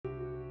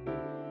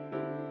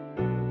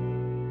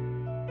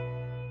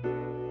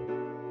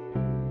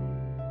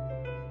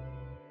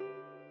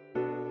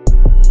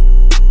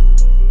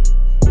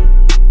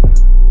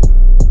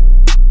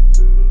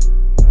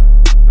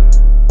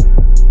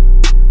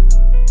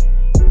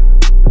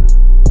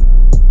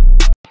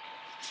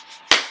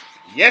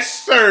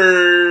Yes,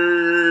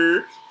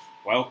 sir.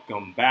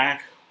 Welcome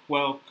back.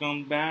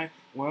 Welcome back.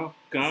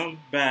 Welcome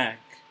back.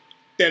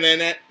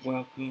 Da-na-na.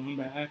 Welcome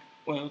back.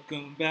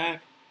 Welcome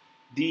back.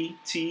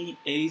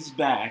 DTA's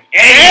back.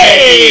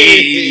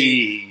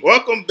 Hey!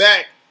 Welcome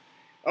back.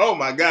 Oh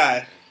my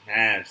God.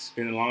 Man, it's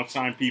been a long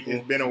time, people.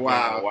 It's been a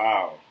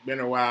while.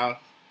 Been a while.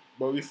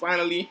 But we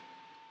finally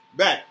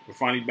back. We're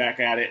finally back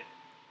at it.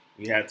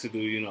 We had to do,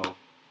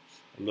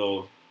 a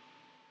little,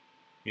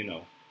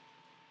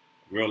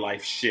 real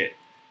life shit.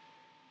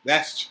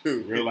 That's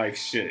true. Real life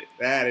shit.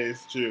 That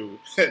is true.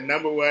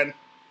 Number one,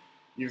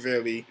 you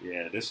feel me?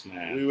 Yeah, this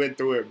man. We went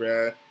through it,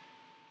 bruh.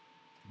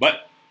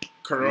 But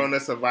Corona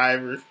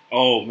survivor.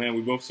 Oh man,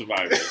 we both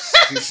survivors.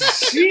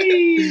 Sheesh.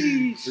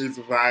 We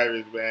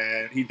survivors,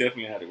 man. He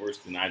definitely had it worse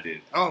than I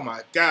did. Oh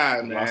my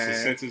God, Lost his man.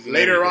 senses and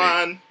Later everything.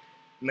 on,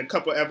 in a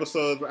couple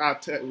episodes,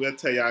 we'll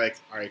tell y'all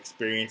our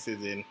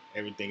experiences and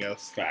everything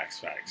else. Facts.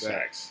 But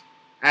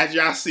as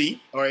y'all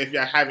see, or if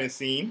y'all haven't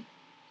seen,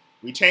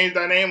 we changed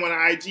our name on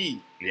IG.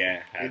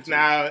 Yeah. It's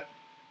now,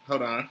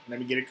 hold on, let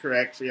me get it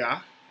correct for y'all.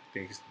 I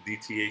think it's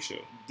DTA show.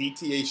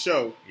 DTA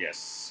Show.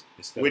 Yes.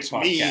 Instead Which of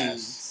podcast.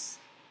 means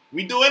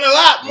we doing a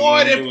lot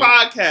more than We're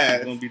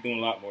podcasts. going to be doing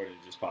a lot more than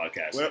just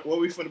podcasts. What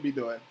we finna be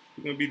doing?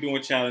 We're going to be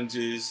doing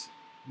challenges.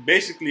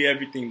 Basically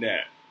everything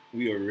that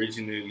we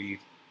originally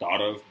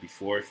thought of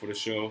before for the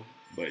show,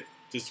 but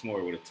just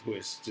more with a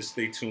twist. Just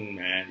stay tuned,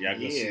 man. Y'all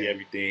going to see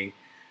everything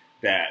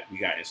that we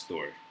got in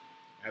store.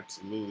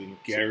 Absolutely.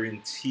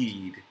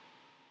 Guaranteed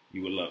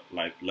you will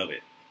love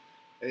it.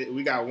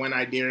 We got one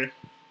idea.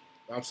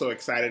 I'm so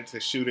excited to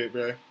shoot it,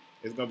 bro.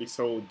 It's gonna be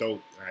so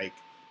dope. Like,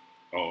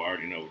 oh, I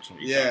already know which one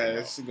you're talking about.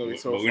 It's gonna be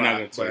so But fun. we're not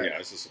gonna tell you.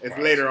 It's a surprise.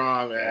 It's later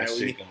on, man. That We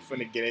shit gonna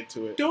finna get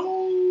into it.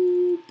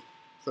 Dope.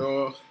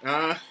 So,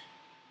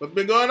 what's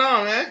been going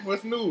on, man?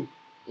 What's new?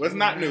 What's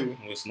not new?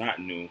 What's not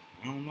new?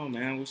 I don't know,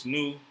 man. What's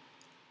new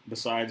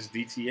besides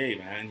DTA,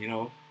 man?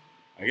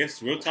 I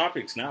guess real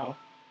topics now.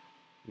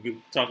 We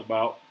could talk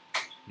about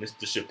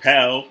Mr.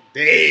 Chappelle.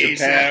 Dave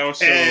Chappelle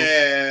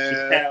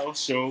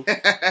show.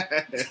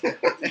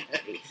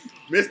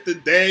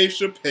 Mr. Dave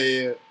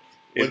Chappelle.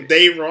 Was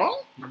Dave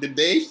wrong? Did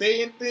Dave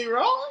say anything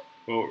wrong?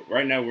 Well,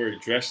 right now we're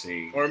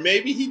addressing or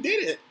maybe he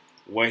didn't.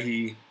 What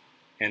he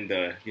and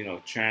the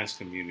trans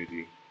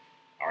community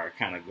are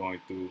kind of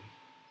going through.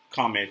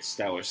 Comments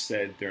that were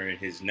said during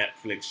his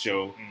Netflix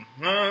show,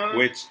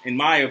 which, in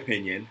my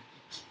opinion,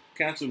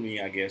 cancel me,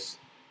 I guess.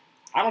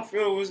 I don't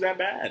feel it was that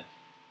bad.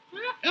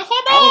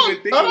 Hold on.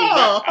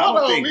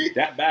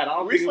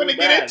 We finna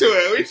get into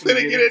it. We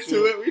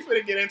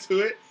finna get into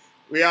it.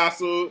 We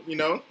also,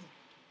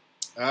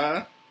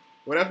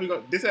 what else we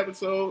going? This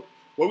episode,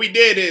 what we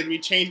did is we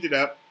changed it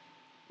up.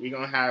 We're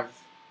not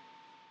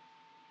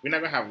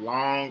gonna have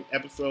long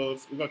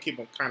episodes. We're gonna keep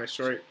them kind of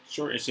short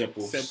and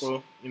simple.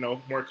 Simple,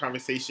 more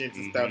conversations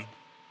and stuff.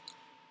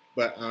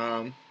 But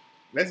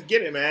let's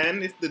get it,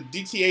 man. It's the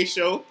DTA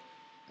show.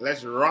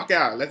 Let's rock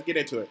out. Let's get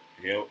into it.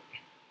 Yep.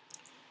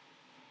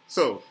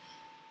 So,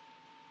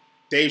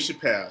 Dave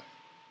Chappelle.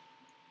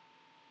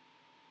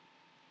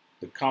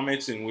 The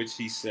comments in which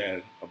he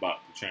said about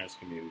the trans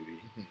community,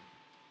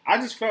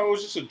 I just felt it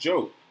was just a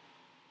joke.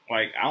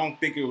 Like, I don't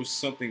think it was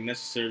something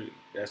necessarily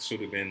that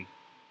should have been,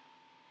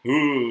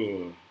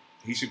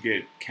 he should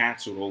get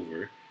canceled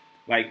over.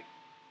 Like,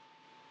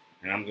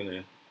 and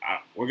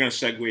we're going to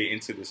segue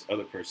into this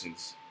other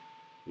person's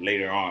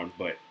later on,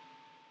 but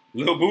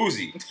Lil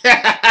Boosie.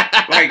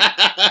 Like,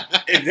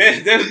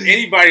 if there's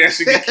anybody that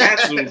should get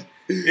canceled,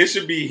 it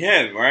should be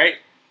him, right?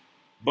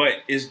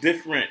 But it's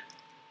different.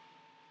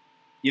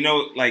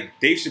 Like,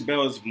 Dave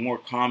Chappelle is more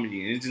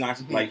comedy, and it's not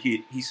like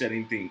he said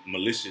anything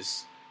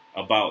malicious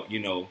about,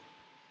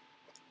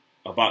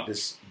 about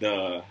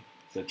the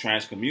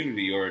trans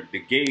community or the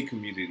gay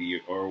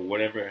community or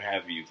whatever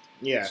have you.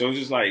 Yeah. So it's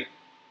just like,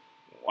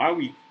 why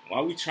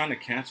are we trying to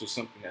cancel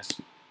something that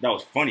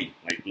was funny?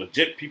 Like,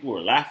 legit people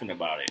were laughing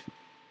about it.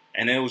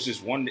 And it was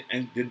just one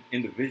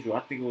individual, I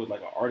think it was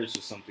like an artist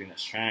or something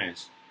that's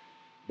trans,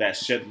 that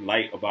shed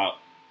light about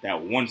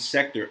that one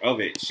sector of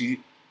it.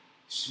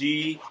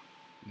 She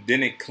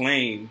didn't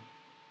claim,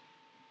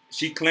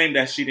 she claimed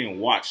that she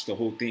didn't watch the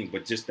whole thing,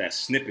 but just that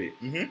snippet.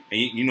 And,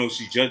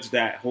 she judged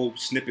that whole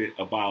snippet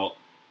about,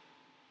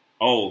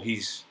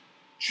 he's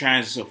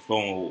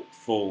transphobe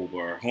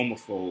or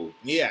homophobe.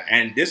 Yeah.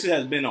 And this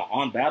has been an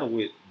on battle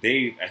with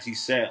Dave, as he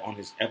said on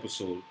his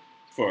episode,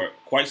 for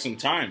quite some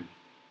time.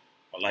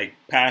 Like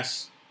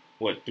past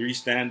 3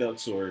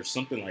 stand-ups or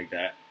something like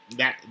that.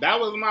 That's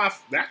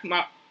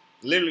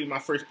literally my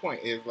first point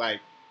is like,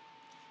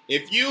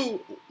 if you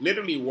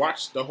literally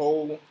watch the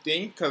whole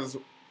thing, because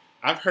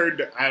I've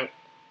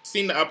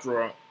seen the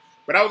uproar,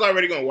 but I was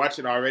already going to watch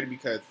it already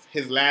because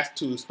his last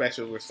 2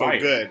 specials were so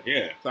good.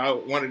 Yeah. So I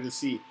wanted to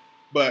see.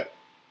 But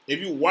if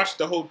you watch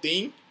the whole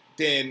thing,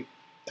 then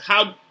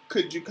how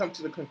could you come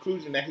to the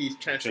conclusion that he's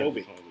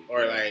transphobic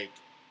or like,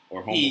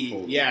 or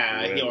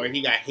homophobic? Or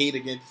he got hate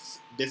against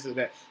this or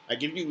that.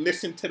 Like, if you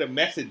listen to the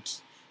message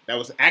that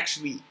was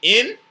actually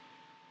in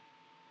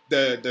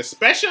the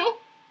special,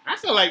 I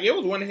feel like it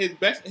was one of his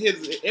best.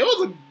 It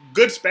was a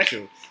good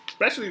special,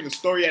 especially the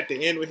story at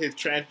the end with his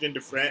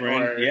transgender friend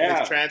or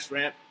his trans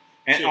friend.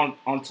 And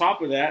on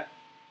top of that,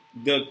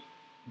 the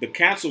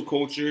cancel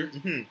culture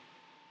Mm-hmm.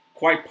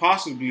 quite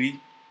possibly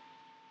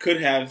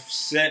could have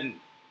sent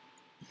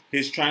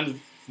his trans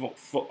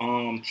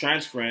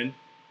friend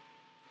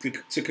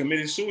to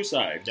committing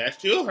suicide. That's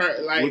true.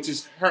 Which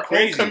is her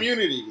crazy. own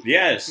community.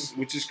 Yes,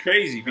 which is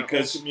crazy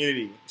because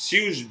community.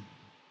 She was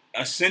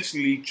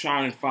essentially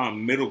trying to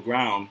find middle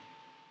ground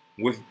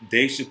with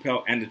Dave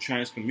Chappelle and the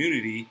trans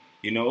community,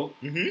 you know,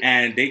 Mm-hmm.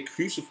 and they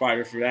crucified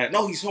her for that.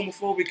 No, he's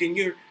homophobic and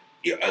you're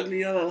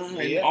ugly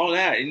and all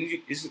that,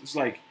 and it's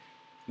like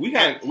we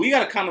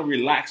gotta kind of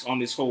relax on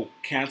this whole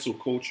cancel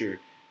culture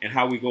and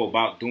how we go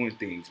about doing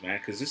things, man.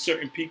 Because there's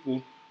certain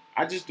people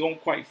I just don't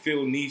quite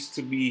feel needs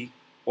to be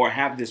or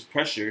have this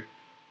pressure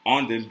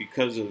on them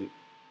because of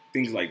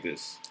things like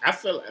this. I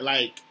feel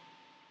like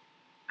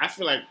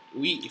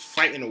we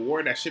fighting a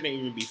war that shouldn't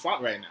even be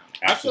fought right now.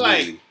 Absolutely.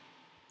 I feel like,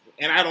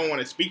 and I don't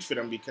want to speak for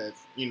them because,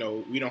 you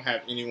know, we don't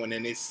have anyone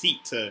in this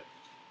seat to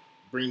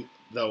bring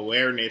the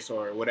awareness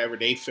or whatever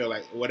they feel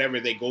like, whatever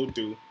they go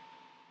through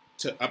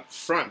to up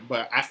front.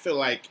 But I feel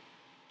like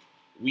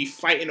we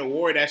fighting a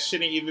war that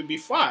shouldn't even be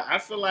fought. I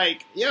feel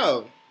like,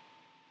 yo,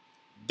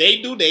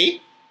 they do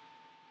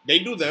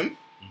them,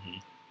 Mm-hmm.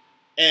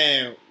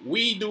 and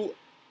we do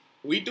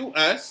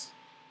us.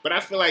 But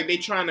I feel like they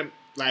trying to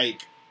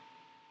like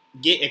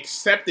get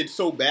accepted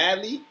so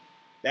badly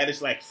that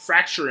it's like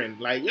fracturing.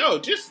 Like, yo,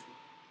 just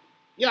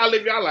y'all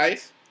live your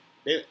life.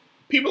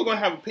 People gonna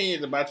have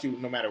opinions about you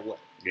no matter what.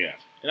 Yeah.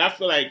 And I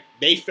feel like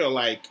they feel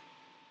like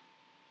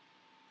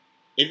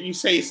if you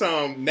say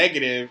something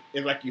negative,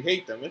 it's like you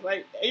hate them. It's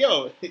like, hey,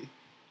 yo,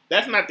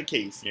 that's not the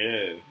case.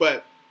 Yeah.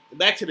 But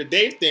back to the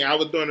Dave thing, I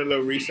was doing a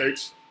little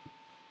research,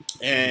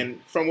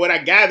 and from what I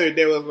gathered,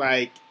 there was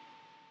like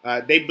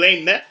they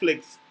blame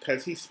Netflix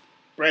because he's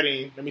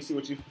spreading. Let me see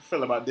what you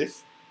feel about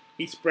this.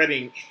 He's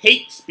spreading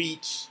hate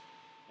speech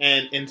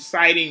and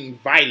inciting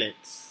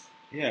violence.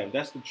 Yeah,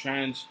 that's the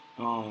trans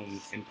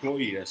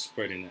employee that's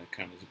spreading that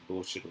kind of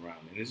bullshit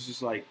around, and it's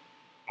just like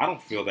I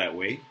don't feel that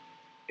way.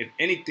 If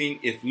anything,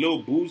 if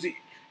Lil Boosie,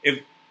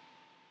 if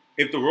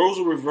the roles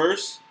were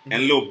reversed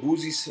and Lil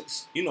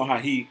Boosie, you know how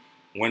he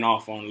went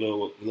off on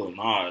Lil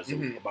Nas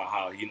about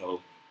how, you know,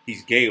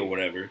 he's gay or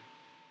whatever,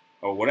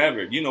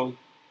 you know,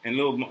 and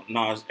Lil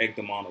Nas egged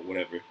him on or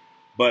whatever.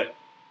 But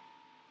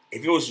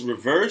if it was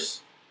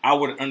reversed, I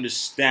would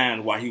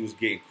understand why he was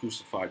getting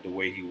crucified the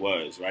way he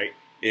was, right?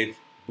 If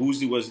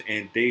Boosie was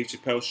in Dave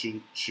Chappelle's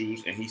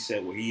shoes and he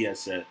said what he had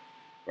said,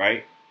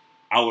 right?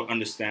 I would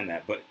understand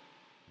that. But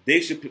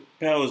Dave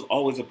Chappelle is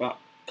always about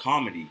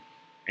comedy,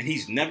 and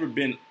he's never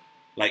been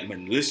like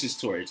malicious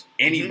towards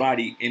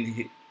anybody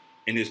in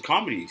his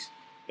comedies.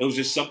 It was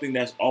just something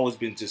that's always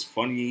been just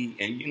funny,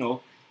 and you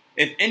know,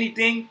 if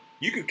anything,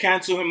 you could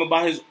cancel him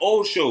about his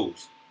old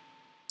shows,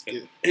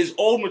 his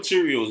old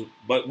materials,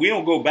 but we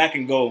don't go back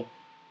and go,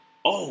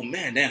 oh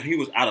man, damn, he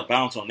was out of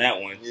bounds on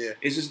that one. Yeah.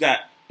 It's just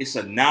that it's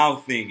a now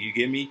thing, you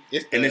get me?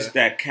 And it's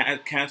that cancel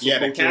culture. Yeah,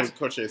 the cancel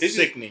culture is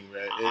sickening,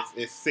 right?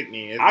 It's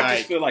sickening. I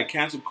just feel like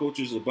cancel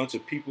culture is a bunch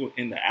of people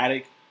in the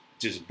attic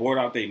just bored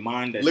out their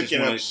mind that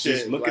looking up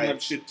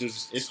shit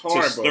just it's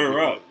horrible, to stir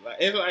up. Like,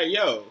 it's like,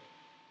 yo,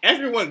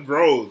 everyone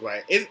grows.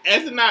 Like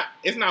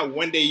it's not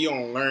one day you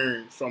don't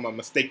learn from a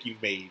mistake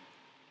you've made.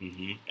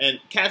 Mm-hmm. And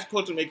cancel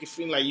culture make it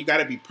feel like you got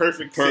to be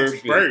perfect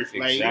since birth.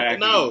 Like, exactly.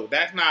 No,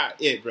 that's not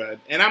it, bro.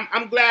 And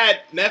I'm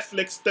glad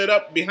Netflix stood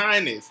up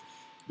behind this,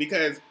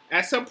 because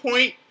at some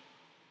point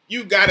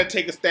you got to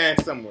take a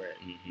stand somewhere.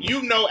 Mm-hmm.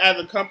 You know, as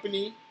a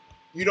company,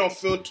 you don't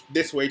feel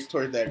this way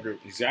towards that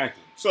group.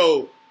 Exactly.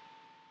 So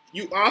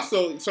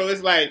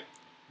it's like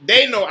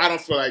they know I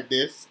don't feel like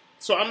this,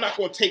 so I'm not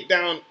going to take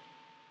down.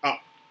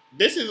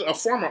 This is a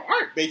form of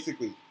art,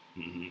 basically.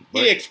 Mm-hmm.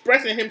 He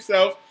expressing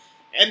himself.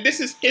 And this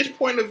is his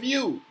point of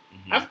view.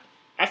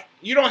 Mm-hmm.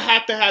 You don't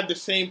have to have the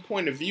same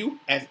point of view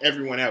as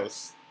everyone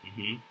else.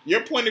 Mm-hmm. Your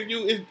point of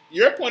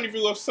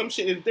view of some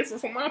shit is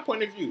different from my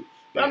point of view.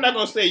 But I'm not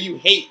gonna say you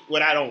hate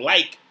what I don't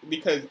like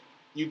because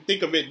you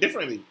think of it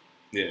differently.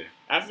 Yeah.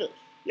 I feel,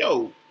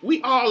 yo,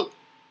 we all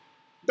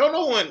don't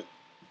know one.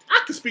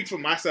 I can speak for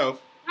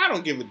myself. I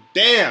don't give a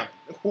damn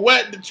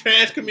what the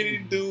trans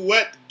community do,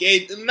 what the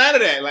gay, none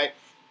of that. Like,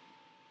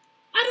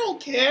 I don't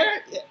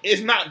care.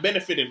 It's not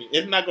benefiting me.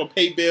 It's not going to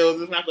pay bills.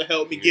 It's not going to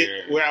help me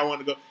get where I want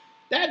to go.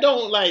 That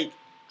don't, like,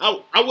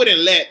 I wouldn't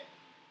let,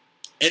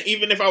 and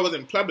even if I was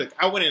in public,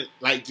 I wouldn't,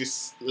 like,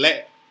 just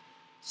let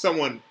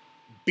someone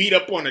beat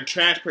up on a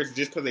trans person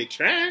just because they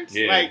trans.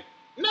 Yeah. Like,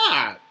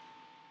 nah.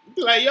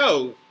 Be like,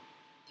 yo,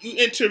 you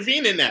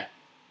intervene in that.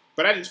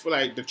 But I just feel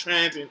like the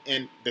trans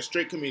and the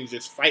straight community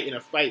is just fighting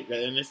a fight,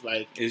 and it's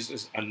like it's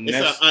just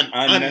it's an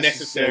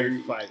unnecessary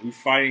fight. We're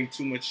fighting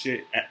too much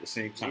shit at the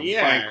same time.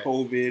 Yeah. We're fighting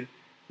COVID.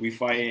 We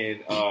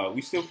fighting.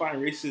 We still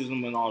fighting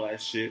racism and all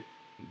that shit.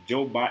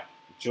 Joe.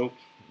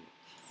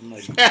 I'm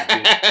not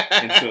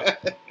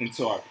even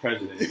into our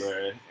president,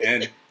 bro.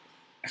 And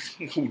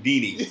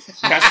Houdini.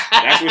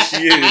 That's what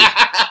she is.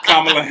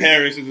 Kamala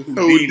Harris is a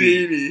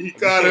Houdini. He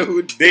called her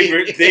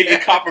Houdini.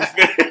 David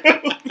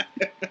Copperfield.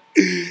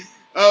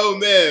 Oh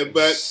man,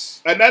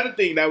 but another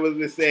thing that was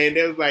just saying,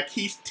 there was like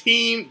he's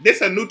team. This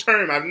is a new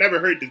term. I've never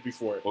heard this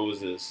before. What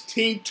was this?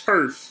 Team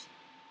TERF.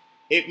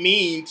 It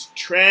means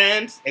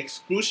trans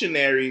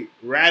exclusionary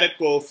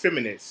radical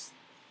feminists,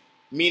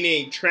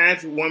 meaning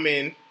trans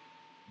women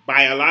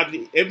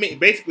biological.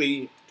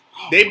 Basically,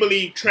 they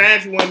believe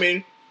trans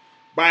women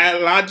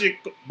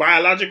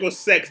biological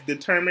sex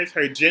determines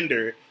her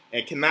gender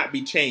and cannot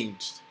be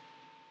changed.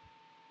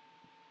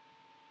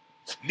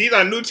 These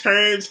are new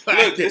terms.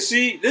 Look,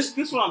 see, this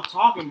is what I'm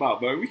talking about,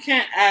 bro. We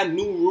can't add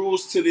new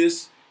rules to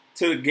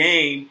the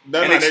game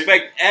and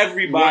expect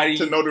everybody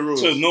to know the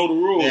rules.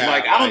 Yeah,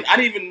 like I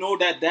didn't even know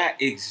that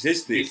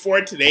existed.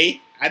 Before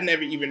today, I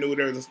never even knew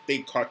there was a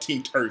thing called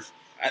Team TERF.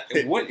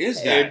 What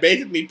is that?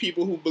 Basically,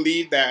 people who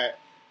believe that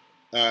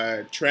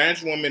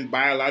trans woman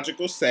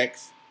biological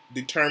sex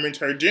determines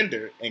her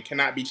gender and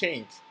cannot be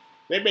changed.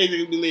 They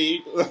basically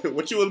believe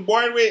what you was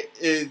born with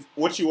is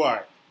what you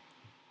are.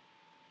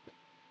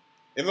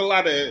 There's a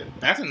lot of...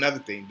 That's another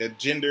thing. The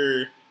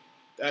gender...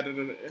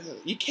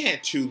 You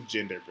can't choose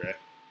gender, bruh.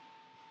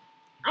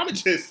 I'm going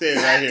to just say it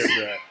right here,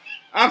 bruh.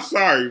 I'm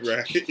sorry,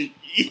 bruh.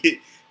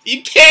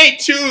 You can't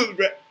choose,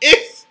 bruh.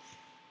 It's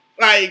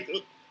like...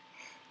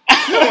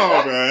 Come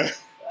on, bruh.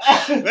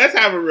 Let's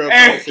have a real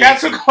conversation.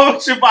 Cancel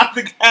culture about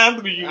to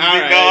handle you, all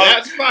right,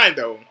 that's fine,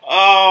 though.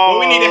 Oh,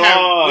 but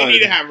we need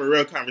to have a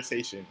real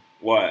conversation.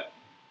 What?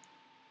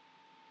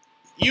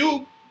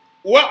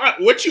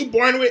 What you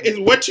born with is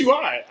what you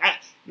are.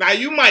 Now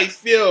you might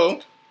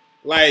feel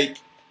like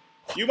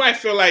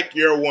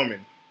you're a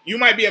woman. You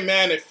might be a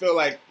man that feel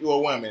like you're a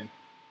woman.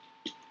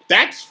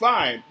 That's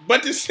fine.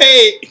 But to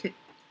say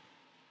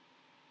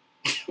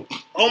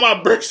on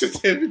my birth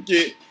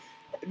certificate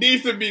it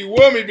needs to be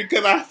woman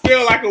because I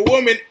feel like a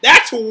woman,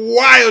 that's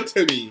wild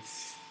to me.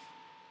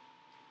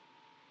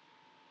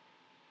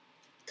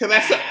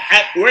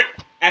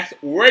 Because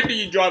where do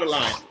you draw the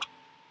line?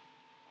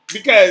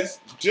 Because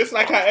just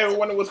like how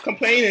everyone was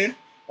complaining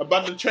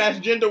about the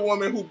transgender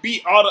woman who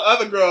beat all the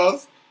other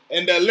girls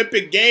in the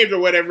Olympic Games or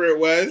whatever it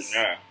was,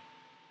 yeah,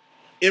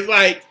 it's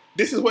like,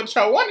 this is what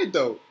y'all wanted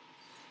though.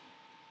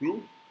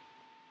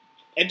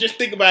 And just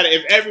think about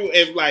it.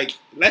 If like,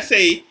 let's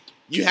say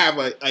you have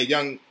a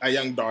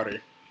young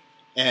daughter,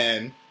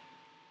 and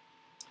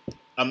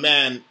a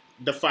man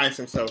defines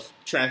himself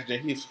transgender.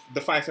 He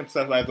defines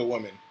himself as a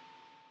woman,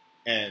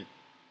 and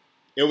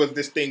it was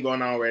this thing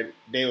going on where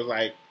they was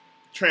like,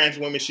 trans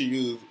women should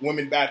use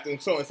women bathroom,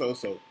 so and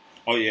so.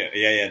 Oh yeah.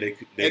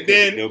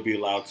 They'll be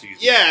allowed to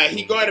use. Yeah,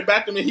 he go in the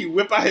bathroom and he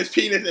whip out his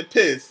penis and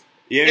piss.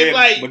 Yeah,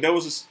 like, but there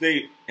was a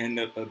state and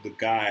the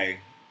guy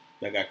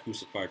that got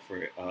crucified for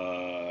it,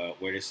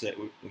 where they said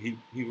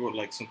he wrote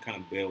like some kind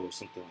of bill or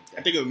something like that.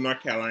 I think it was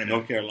North Carolina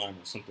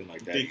or something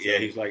like that. Yeah,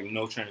 he's like,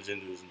 no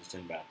transgenders in the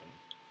same bathroom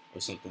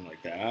or something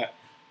like that.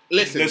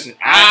 Listen,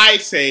 I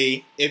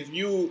say if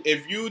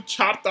you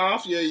chopped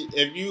off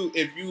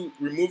if you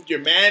removed your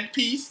man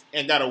piece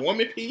and got a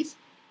woman piece,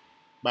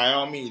 by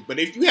all means. But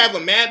if you have a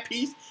man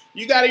piece,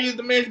 you gotta use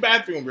the men's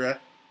bathroom, bruh.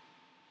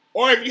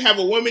 Or if you have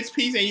a woman's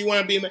piece and you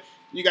want to be,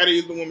 you gotta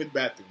use the women's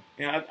bathroom.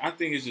 Yeah, I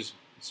think it's just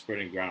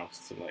spreading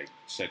grounds to like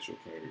sexual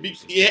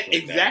predators. Yeah, like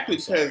exactly.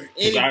 Because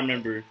I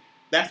remember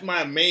that's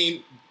my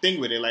main thing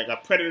with it. Like a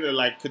predator,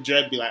 like could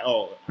just be like,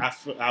 oh,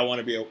 I want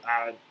to be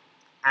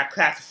I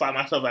classify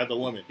myself as a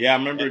woman. Yeah, I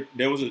remember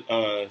there was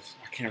I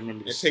can't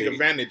remember the state. Take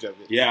advantage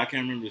of it. Yeah, I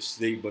can't remember the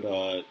state, but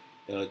a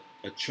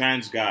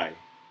trans guy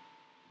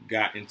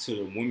got into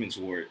the women's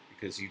ward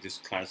because he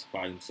just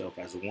classified himself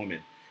as a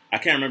woman. I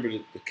can't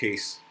remember the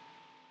case,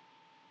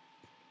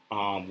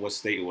 what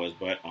state it was,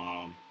 but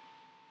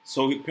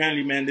so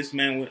apparently, man, this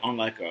man went on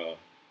like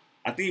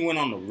I think he went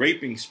on a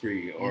raping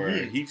spree, or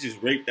he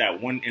just raped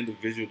that one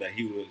individual that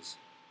he was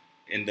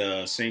in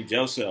the same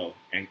jail cell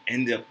and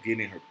ended up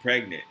getting her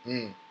pregnant.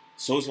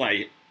 So it's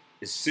like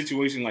a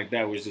situation like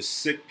that where it's just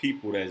sick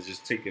people that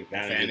just take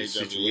advantage of the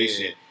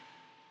situation.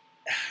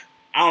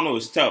 I don't know,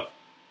 it's tough.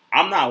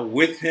 I'm not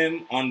with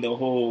him on the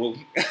whole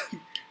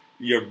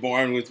you're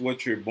born with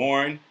what you're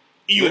born.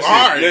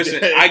 Listen,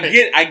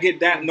 I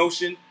get that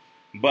notion,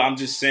 but I'm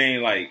just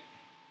saying, like,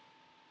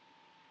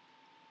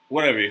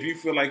 whatever. If you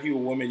feel like you're a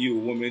woman, you're a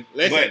woman.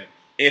 Listen. But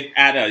if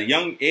at a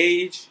young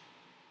age,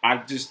 I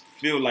just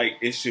feel like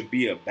it should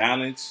be a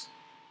balance.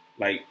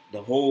 Like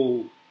the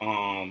whole,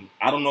 I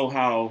don't know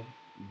how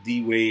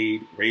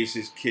D-Wade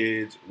raises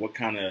kids, what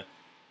kind of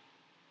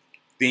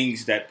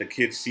things that the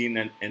kids see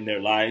in their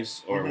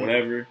lives or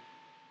whatever.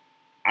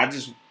 I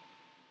just,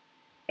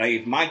 like,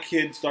 if my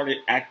kid started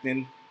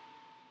acting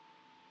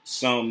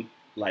some,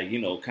 like, you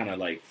know, kind of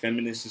like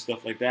feminist and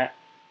stuff like that,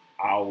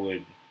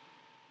 I'm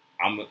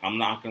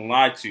not gonna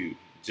lie to you,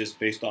 just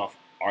based off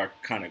our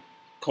kind of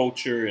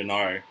culture and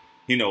our,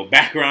 you know,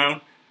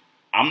 background,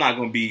 I'm not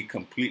gonna be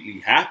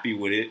completely happy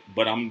with it,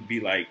 but I'm gonna be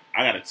like,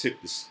 I gotta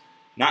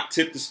not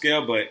tip the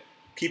scale, but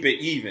keep it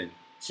even,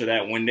 so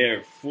that when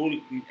they're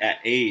fully at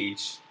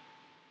age,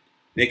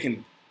 they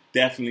can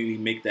definitely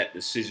make that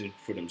decision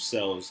for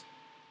themselves.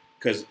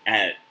 Because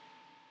at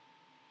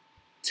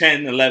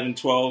 10, 11,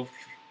 12,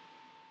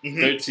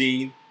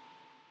 13,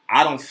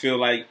 I don't feel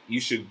like you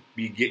should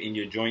be getting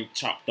your joint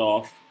chopped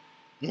off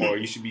or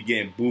you should be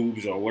getting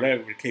boobs or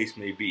whatever the case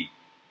may be.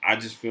 I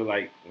just feel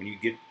like when you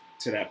get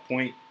to that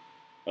point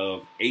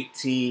of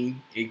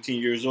 18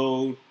 years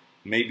old,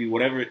 maybe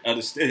whatever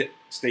other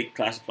state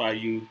classify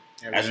you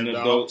as an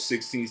adult,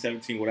 16,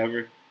 17,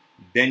 whatever,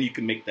 then you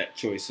can make that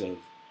choice of,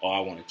 oh, I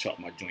want to chop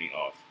my joint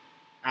off.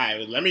 All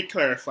right, let me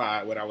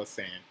clarify what I was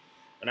saying.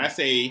 When I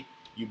say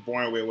you're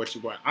born with what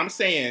you're born, I'm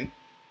saying,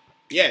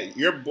 yeah,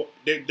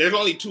 there's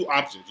only two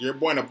options. You're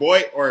born a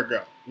boy or a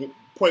girl.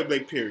 Point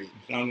blank, period.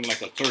 You sound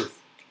like a turf.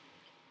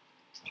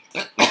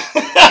 I'm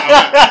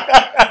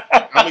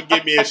going to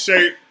give me a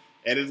shirt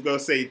and it's going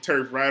to say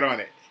turf right on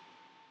it.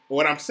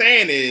 What I'm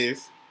saying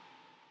is,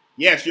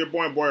 yes, you're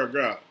born boy or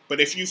girl.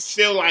 But if you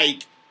feel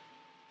like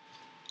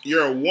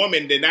you're a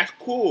woman, then that's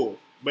cool.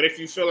 But if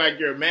you feel like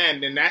you're a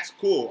man, then that's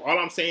cool. All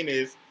I'm saying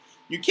is,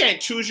 you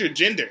can't choose your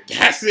gender.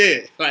 That's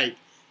it. Like,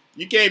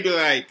 you can't be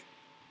like,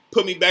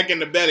 put me back in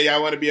the belly. I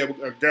want to be a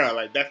girl.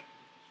 Like that.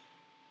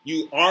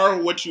 You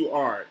are what you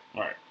are.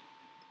 All right.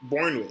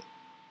 Born with.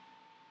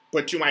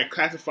 But you might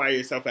classify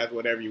yourself as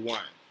whatever you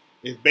want.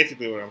 Is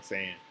basically what I'm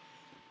saying.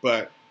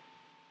 But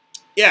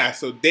yeah.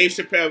 So Dave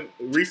Chappelle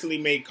recently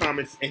made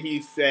comments, and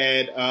he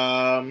said,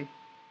 "Hold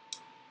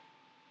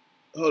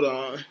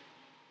on."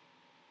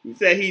 He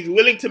said he's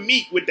willing to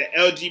meet with the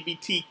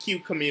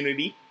LGBTQ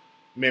community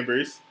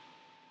members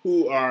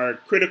who are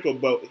critical,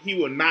 but he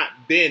will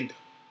not bend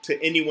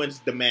to anyone's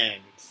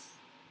demands.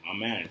 My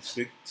man,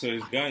 stick to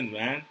his guns,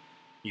 man.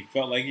 He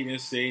felt like he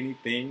didn't say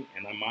anything,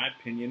 and in my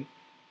opinion,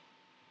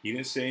 he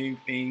didn't say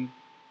anything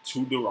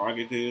too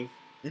derogative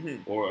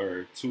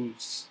or too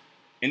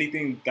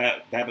anything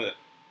that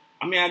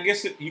I mean, I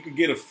guess you could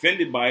get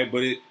offended by it,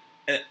 but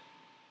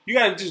you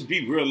gotta just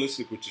be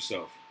realistic with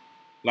yourself.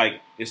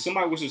 Like, if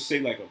somebody was to say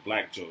like a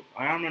black joke,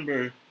 I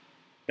remember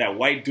that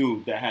white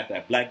dude that had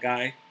that black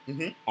guy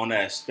on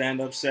that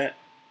stand-up set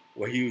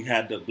where he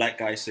had the black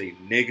guy say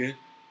nigga.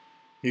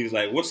 He was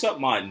like, "What's up,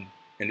 Martin?"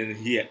 And then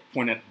he had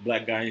pointed at the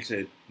black guy and he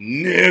said,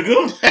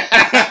 "Nigga."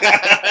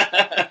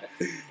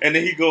 And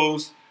then he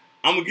goes,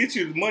 "I'm gonna get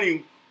you the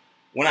money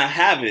when I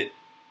have it,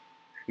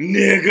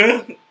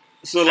 nigga."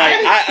 So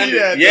like,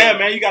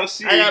 man, you gotta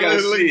see it. I gotta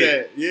look at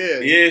that.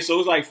 Yeah. So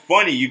it's like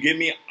funny. You get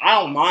me?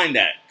 I don't mind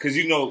that because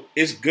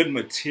it's good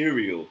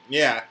material.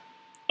 Yeah.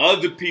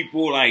 Other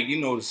people, like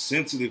the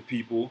sensitive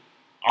people,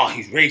 oh,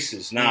 he's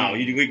racist now.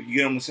 You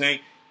get what I'm saying?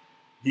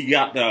 He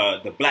got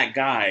the black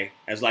guy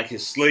as like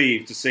his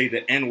slave to say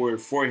the N-word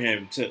for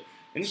him and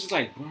it's just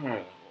like,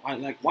 bro,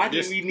 why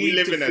do we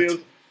need to feel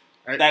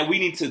that we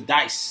need to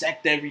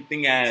dissect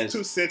everything as it's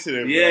too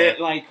sensitive? Yeah,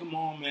 bro. like come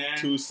on, man.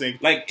 Too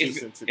sensitive. Like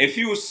if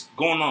he was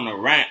going on a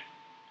rant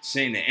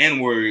saying the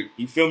N-word,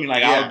 you feel me?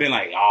 Like I would have been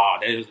like, oh,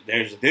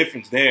 there's a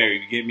difference there.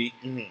 You get me?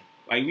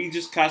 Like we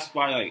just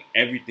classify like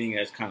everything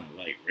as kind of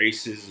like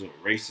racism,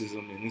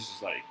 and it's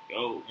just like,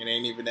 yo, it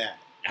ain't even that.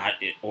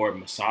 Or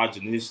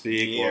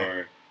misogynistic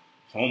or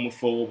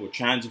homophobe or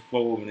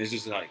transphobe, and it's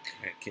just like,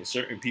 can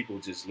certain people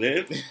just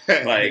live?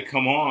 Like,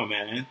 come on,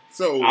 man.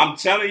 So I'm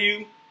telling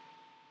you,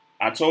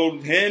 I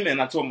told him and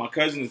I told my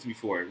cousin this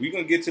before. We're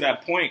gonna get to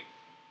that point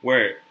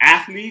where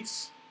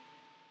athletes,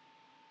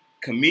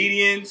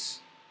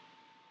 comedians,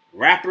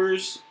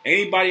 rappers,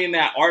 anybody in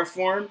that art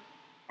form,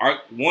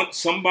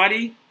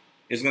 somebody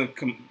is gonna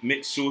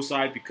commit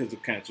suicide because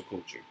of cancel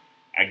culture.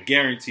 I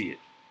guarantee it.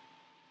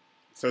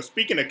 So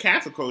speaking of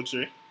cancel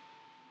culture,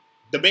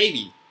 the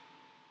baby.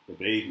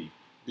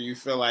 Do you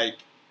feel like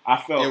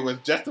it was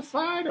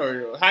justified,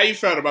 or how you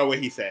felt about what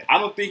he said? I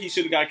don't think he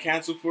should have got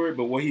canceled for it,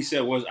 but what he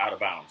said was out of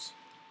bounds.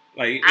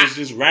 Like it's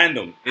just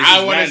random.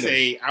 I want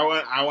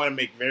to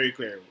make very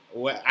clear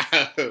what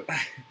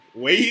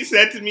he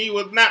said to me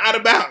was not out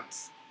of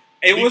bounds.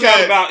 It was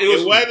out of bounds.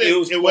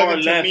 It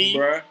wasn't to left, me,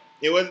 bruh.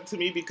 It wasn't to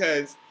me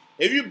because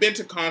if you've been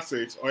to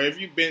concerts or if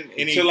you've been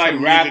to like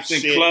raps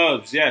and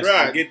clubs, yes,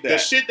 bruh, I get that. The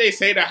shit they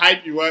say to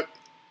hype you up,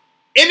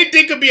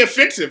 anything could be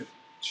offensive.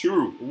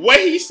 True. What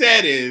he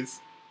said is,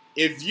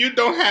 if you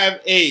don't have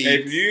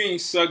AIDS, if you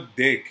ain't suck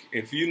dick,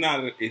 if you're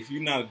not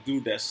a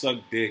dude that suck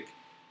dick,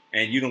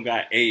 and you don't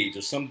got AIDS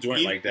or some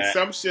joint like that,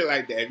 some shit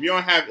like that. If you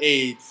don't have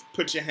AIDS,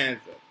 put your hands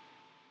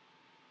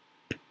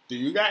up. Do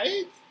you got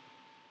AIDS?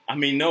 I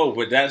mean, no,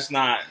 but that's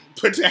not.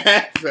 Put your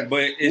hands up.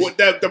 But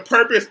the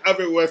purpose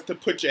of it was to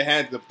put your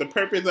hands up. The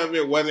purpose of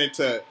it wasn't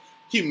to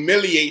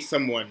humiliate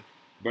someone.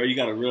 Bro, you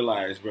gotta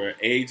realize, bro,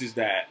 AIDS is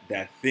that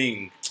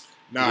thing.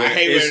 No, I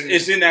hate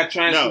it's in that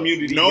trans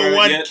community. No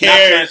one cares. Not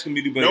trans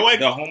community, but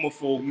the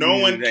homophobe. No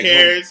one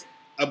cares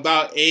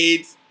about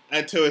AIDS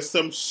until it's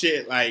some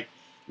shit like.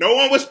 No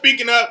one was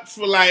speaking up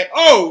for like,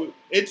 oh,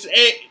 it's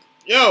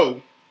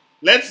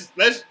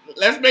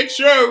let's make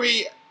sure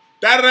we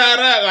da da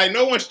da. Like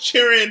no one's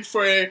cheering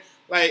for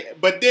like.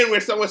 But then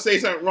when someone say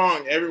something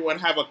wrong, everyone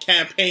have a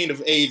campaign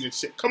of AIDS and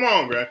shit. Come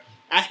on, bro.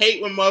 I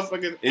hate when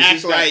motherfuckers It's act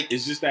just like that,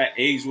 it's just that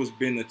AIDS was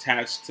been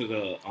attached to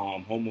the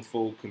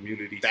homophobe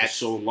community for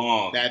so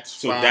long.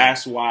 That's fine.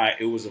 That's why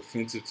it was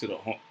offensive to the.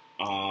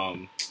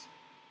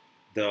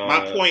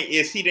 My point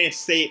is he didn't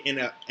say it in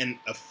an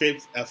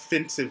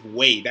offensive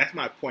way. That's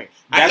my point.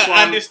 That's I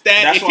can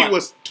understand if he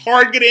was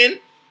targeting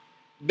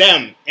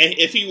them, and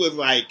if he was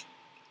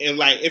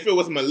if it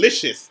was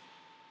malicious.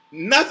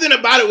 Nothing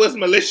about it was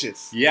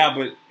malicious. Yeah,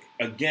 but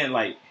again,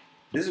 like,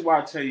 this is why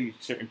I tell you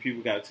certain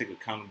people got to take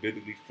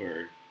accountability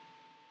for.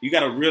 You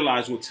got to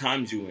realize what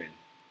times you in.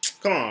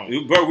 Come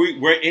on, bro.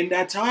 We're in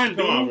that time, dude.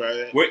 Come on,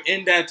 bro. We're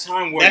in that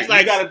time where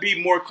you got to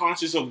be more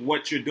conscious of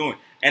what you're doing.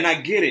 And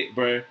I get it,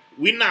 bro.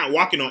 We're not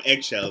walking on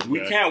eggshells.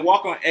 We can't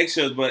walk on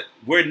eggshells, but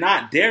we're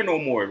not there no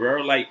more,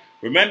 bro. Like,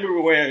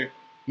 remember where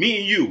me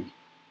and you,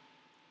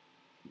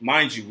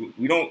 mind you,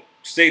 we don't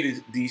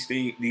say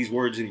these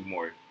words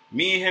anymore.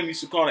 Me and him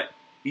used to call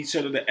each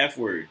other the F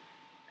word.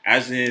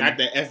 As in, not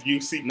the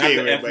F-U-C-K, not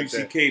the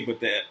F-U-C-K, but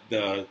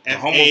the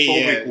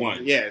homophobic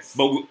one. Yes.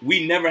 But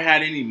we never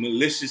had any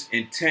malicious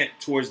intent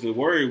towards the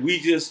word. We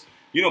just,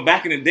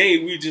 back in the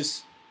day, we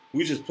just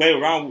play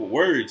around with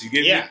words. You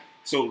get me?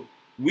 So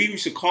we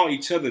used to call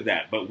each other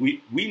that, but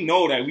we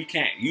know that we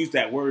can't use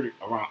that word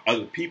around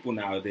other people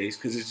nowadays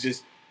because it's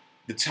just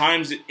the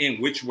times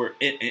in which we're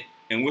in.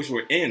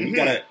 Mm-hmm. We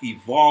gotta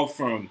evolve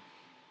from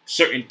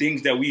certain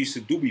things that we used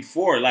to do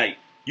before. Like,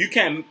 you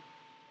can't,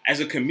 as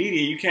a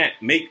comedian, you can't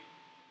make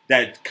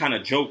that kind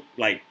of joke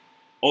like,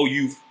 and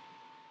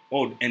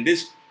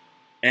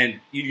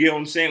you get what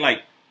I'm saying?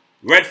 Like,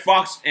 Red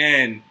Fox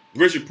and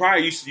Richard Pryor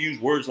used to use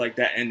words like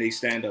that and they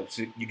stand up.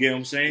 So you get what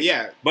I'm saying?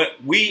 Yeah.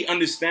 But we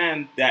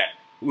understand that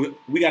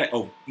we got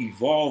to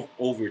evolve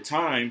over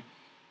time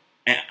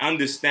and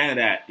understand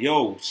that,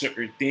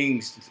 certain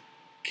things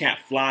can't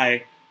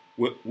fly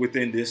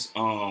within this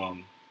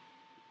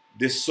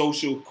this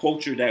social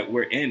culture that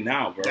we're in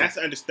now, bro. That's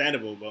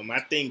understandable, but my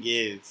thing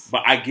is...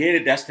 But I get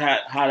it. That's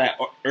how that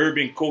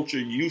urban culture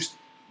used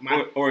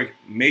or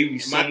maybe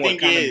somewhat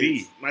kind of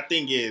be. My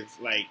thing is,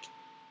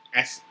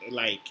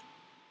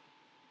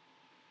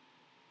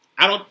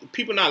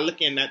 people not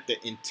looking at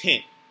the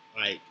intent.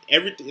 Like,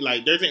 everything,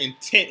 like, there's an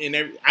intent in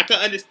every... I could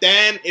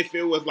understand if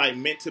it was, like,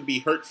 meant to be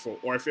hurtful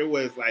or if it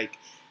was, like,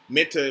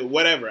 meant to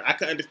whatever. I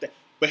could understand.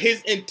 But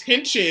his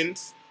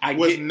intentions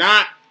was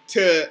not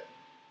to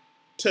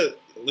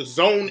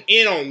zone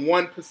in on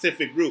one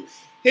specific group.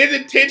 His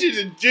intentions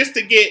is just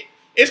to get...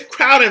 It's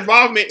crowd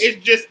involvement.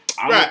 It's just...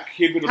 Right.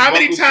 How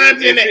many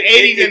times in the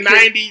 80s and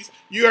 90s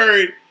you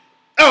heard,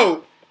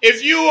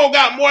 if you don't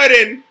got more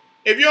than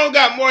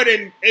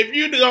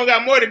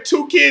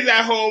 2 kids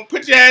at home,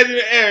 put your hands in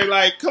the air.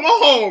 Like, come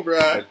on, bro.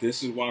 But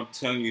this is what I'm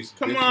telling you. It's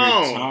different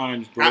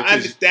times, bro. I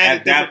understand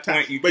at that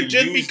point, but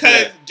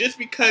just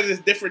because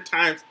it's different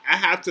times, I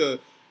have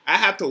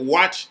to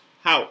watch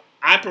how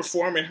I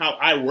perform and how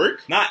I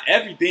work. Not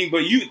everything,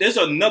 but there's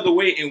another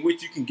way in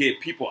which you can get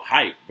people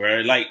hyped,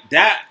 bro. Like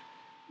that.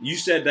 You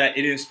said that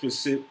it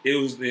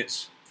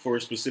was for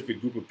a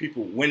specific group of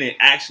people when it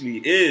actually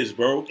is,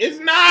 bro. It's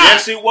not.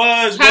 Yes, it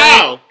was, bro.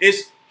 How?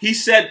 He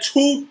said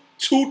two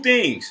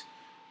things.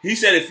 He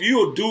said if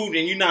you're a dude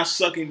and you're not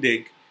sucking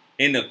dick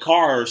in the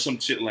car or some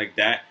shit like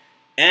that,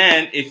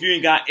 and if you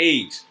ain't got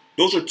AIDS,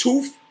 those are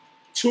two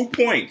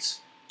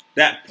points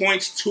that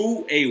points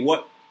to a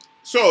what.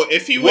 So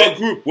if he what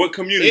group, what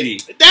community?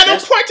 That don't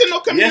point to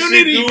no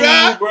community,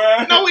 yes,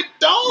 bro. No, it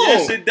don't.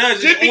 Yes, it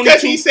does. Just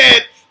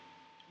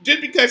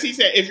because he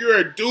said if you're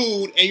a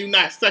dude and you're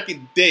not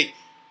sucking dick,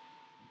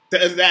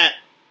 does that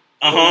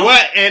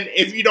what? And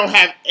if you don't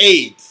have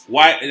AIDS,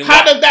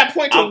 how does that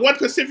point to one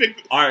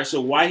specific? All right, so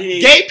why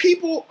gay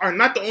people are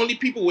not the only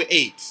people with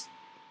AIDS?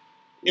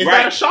 Is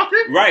that a shocker?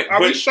 Right?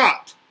 Are we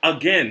shocked?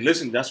 Again,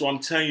 listen. That's what I'm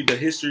telling you. The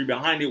history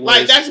behind it was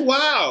like that's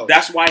wild.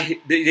 That's why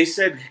they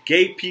said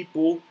gay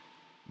people.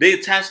 They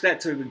attached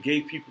that to the gay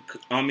people.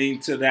 I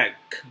mean, to that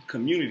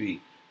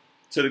community.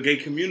 To the gay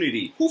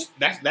community.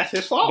 That's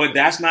his fault. But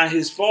that's not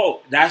his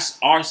fault. That's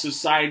our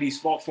society's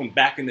fault from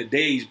back in the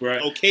days, bro.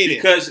 Okay,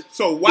 because then.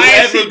 So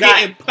why is he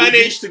getting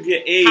punished? To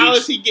get AIDS, how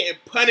is he getting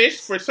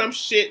punished for some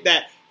shit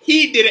that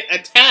he didn't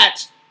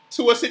attach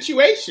to a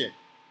situation?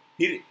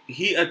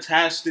 He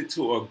attached it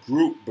to a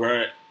group,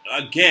 bro.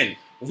 Again,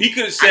 he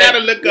could have said. I gotta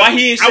look up.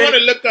 I want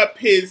to look up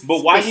his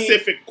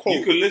specific quote.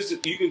 You could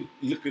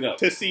look it up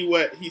to see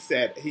what he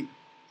said. He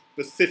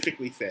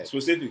specifically said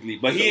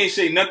but he ain't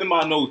say nothing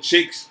about no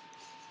chicks.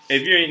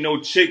 If you ain't no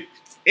chick,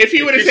 if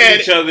he would have said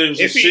each other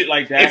shit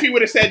like that, if he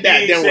would have said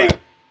that, then what?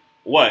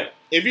 What?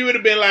 If he would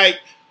have been like,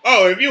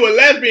 if you were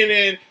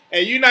lesbian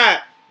and you're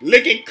not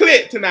licking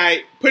clit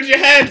tonight, put your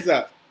hands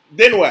up.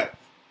 Then what?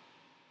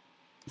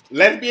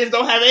 Lesbians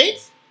don't have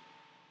AIDS?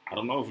 I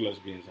don't know if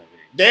lesbians have AIDS.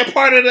 They're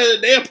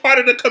part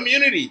of the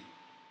community.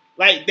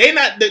 Like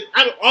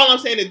all I'm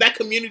saying is that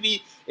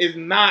community is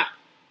not.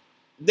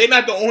 They're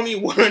not the only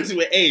ones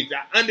with AIDS.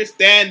 I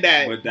understand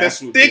that the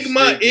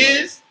stigma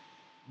is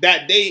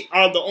that they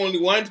are the only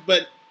ones,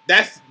 but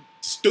that's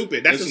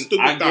stupid. That's a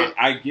stupid thought.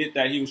 I get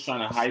that he was trying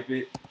to hype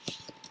it.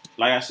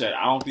 like I said,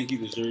 I don't think he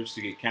deserves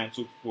to get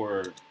canceled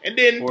for And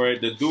then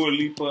the Dua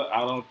Lipa. I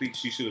don't think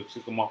she should have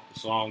took him off the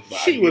songs. But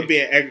she would be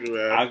an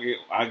extra.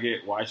 I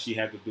get why she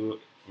had to do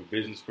it for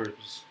business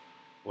purpose.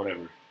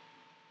 Whatever.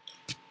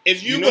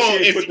 If you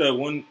put the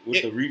one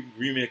with the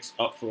remix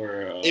up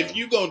for. If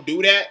you gonna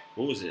do that,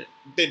 what was it?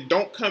 Then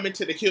don't come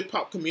into the hip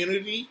hop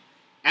community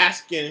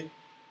asking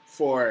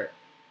for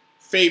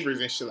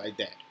favors and shit like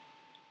that.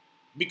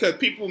 Because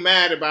people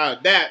mad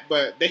about that,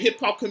 but the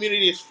hip hop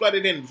community is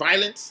flooded in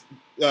violence,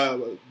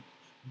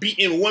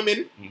 beating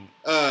women,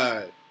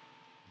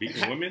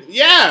 beating women.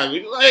 Yeah,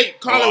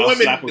 like calling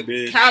women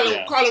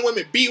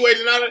B words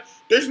and all that.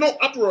 There's no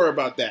uproar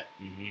about that.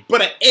 Mm-hmm.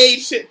 But an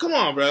age shit, come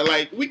on, bro.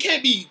 Like we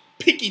can't be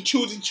picky,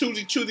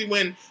 choosy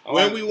when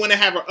we want to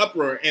have an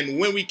uproar and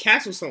when we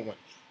cancel someone.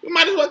 We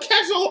might as well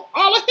cancel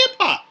all of hip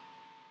hop.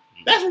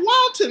 That's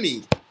wild to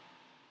me.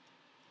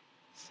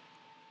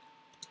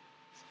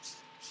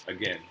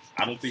 Again,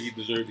 I don't think he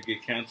deserved to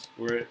get canceled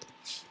for it.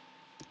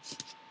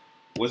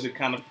 Was it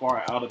kind of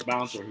far out of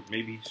bounds, or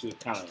maybe he should have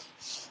kind of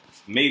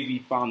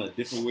found a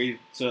different way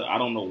to? I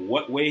don't know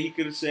what way he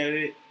could have said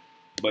it,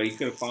 but he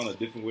could have found a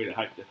different way to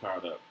hype the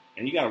crowd up.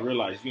 And you got to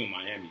realize, you in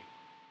Miami,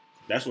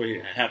 that's where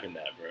it happened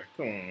at, bro.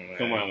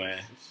 Come on,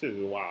 man. This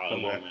is wild.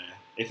 Come on, man.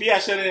 If he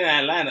had said it in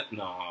Atlanta,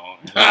 no.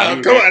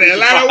 Come on,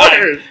 Atlanta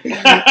worse.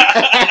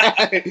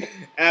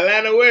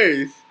 Atlanta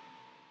worse.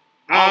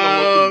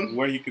 I don't know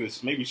where he could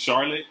have, maybe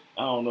Charlotte.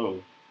 I don't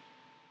know.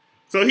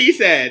 So he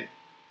said,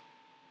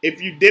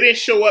 if you didn't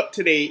show up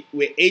today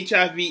with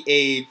HIV,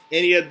 AIDS,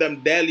 any of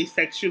them deadly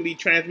sexually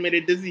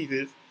transmitted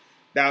diseases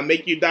that'll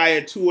make you die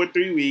in 2 or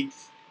 3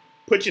 weeks,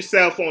 put your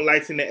cell phone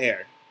lights in the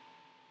air.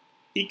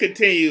 He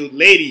continued,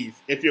 ladies,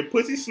 if your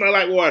pussy smell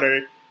like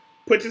water,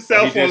 put your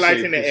cell phone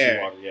lights in the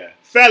air. Water, yeah.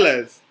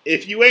 Fellas,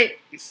 if you ain't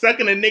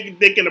sucking a nigga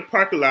dick in the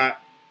parking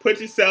lot, put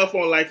your cell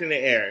phone lights in the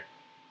air.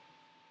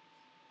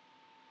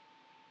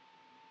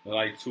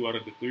 Like 2 out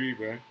of the 3,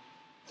 bro.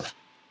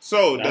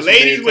 So the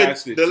ladies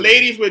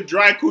with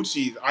dry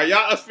coochies, are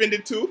y'all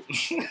offended too?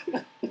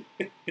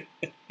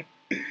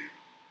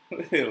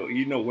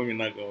 You know women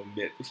not gonna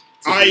admit.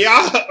 Are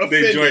y'all offended?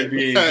 They joint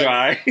being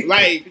dry.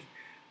 Like,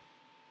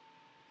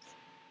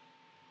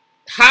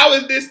 how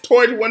is this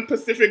towards one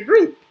specific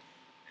group?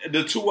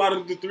 The 2 out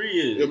of the 3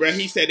 is. But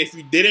he said if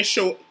you didn't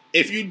show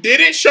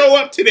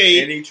up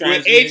today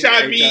with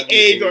HIV,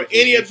 AIDS, or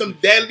any of them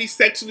deadly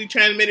sexually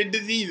transmitted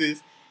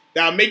diseases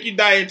that'll make you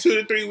die in 2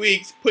 to 3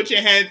 weeks, put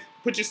your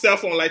cell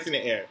phone lights in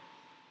the air.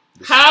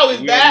 How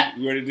is that?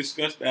 We already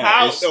discussed that.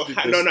 No.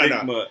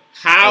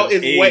 How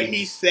is AIDS. What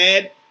he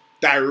said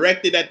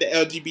directed at the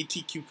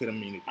LGBTQ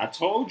community? I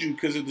told you,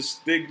 because of the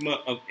stigma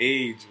of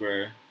AIDS,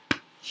 bro.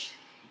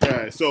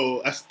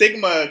 So a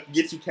stigma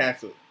gets you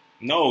canceled.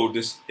 No,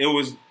 it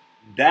was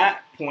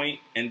that point,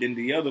 and then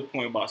the other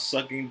point about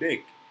sucking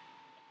dick.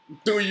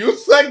 Do you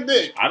suck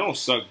dick? I don't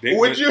suck dick.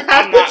 Would you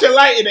have put your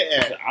light in the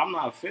air? I'm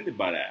not offended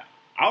by that.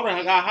 I would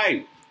have got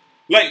hyped.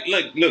 Like,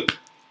 look.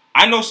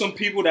 I know some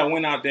people that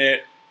went out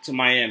there to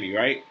Miami,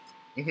 right?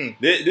 Mm-hmm.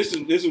 This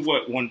is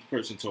what one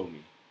person told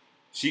me.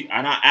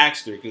 And I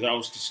asked her because I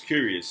was just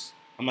curious.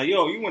 I'm like,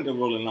 yo, you went to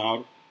Rolling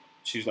Loud?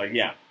 She's like,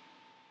 yeah.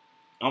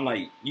 I'm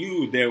like,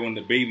 you were there when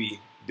the baby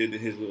did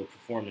his little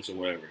performance or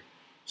whatever.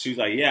 She's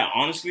like, yeah,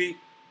 honestly,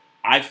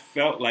 I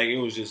felt like it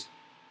was just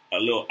a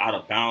little out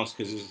of bounds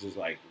because it was just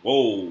like,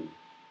 whoa.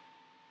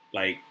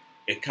 Like,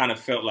 it kind of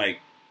felt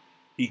like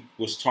he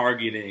was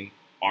targeting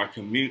our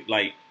community,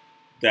 like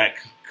their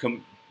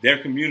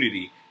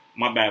community.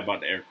 My bad about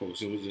the air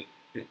quotes.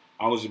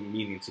 I wasn't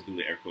meaning to do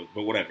the air quotes,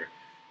 but whatever.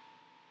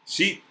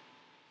 She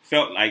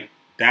felt like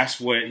that's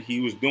what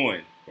he was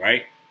doing,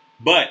 right?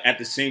 But at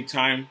the same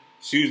time,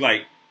 she was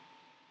like,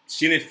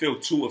 she didn't feel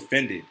too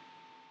offended.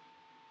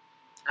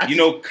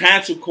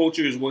 Cancel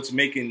culture is what's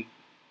making,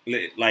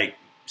 like,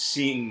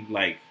 seem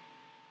like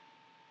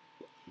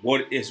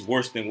what is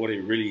worse than what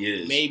it really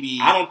is. Maybe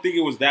I don't think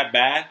it was that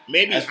bad.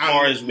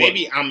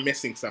 Maybe I'm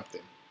missing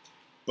something,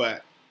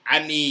 but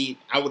I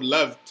would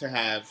love to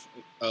have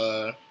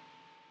that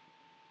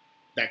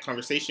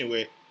conversation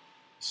with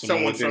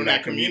someone from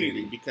that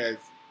community because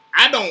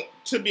I don't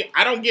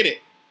get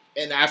it,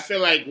 and I feel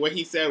like what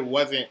he said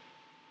wasn't.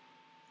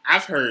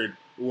 I've heard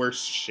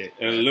worse shit.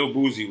 And Lil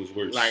Boozy was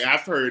worse. Like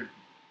I've heard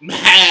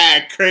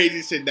mad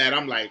crazy shit that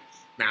I'm like,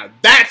 now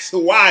that's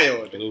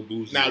wild. Lil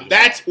Boozy now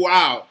that's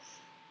wild.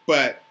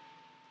 But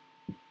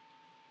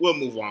we'll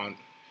move on.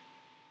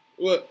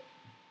 Well,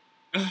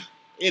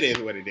 it is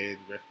what it is,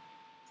 bro.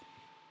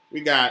 We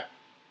got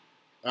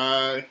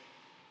our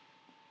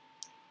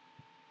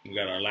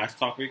last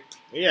topic.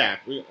 Yeah,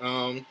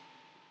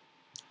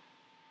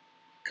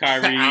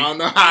 Kyrie. I don't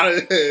know how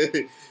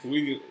to.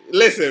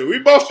 Listen, we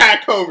both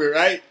had COVID,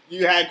 right?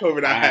 You had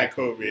COVID. I had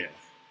COVID. Yeah.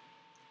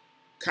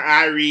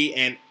 Kyrie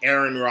and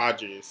Aaron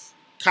Rodgers.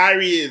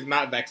 Kyrie is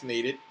not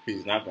vaccinated.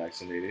 He's not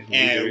vaccinated.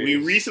 And we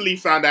recently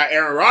found out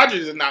Aaron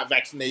Rodgers is not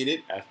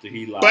vaccinated. After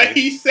he lied. But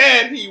he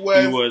said he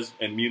was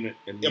immunized.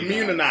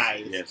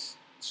 Immunized. Yes.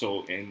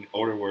 So in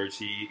other words,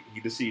 he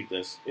deceived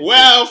us.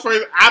 Well,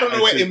 first, I don't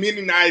know what Until-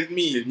 immunized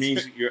means. It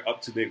means you're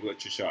up to date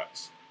with your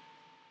shots.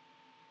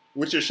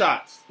 With your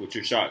shots. With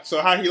your shots.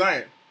 So how he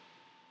lying?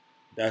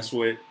 That's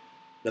what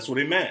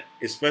it meant.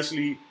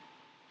 Especially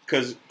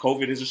because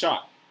COVID is a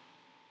shot.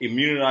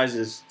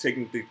 Immunizes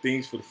taking the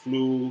things for the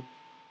flu.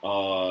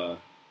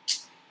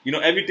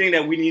 Everything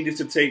that we needed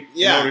to take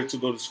in order to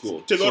go to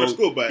school.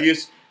 But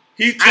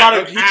he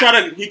tried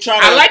to.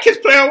 I like his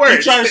play on words.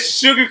 He tried to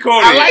sugarcoat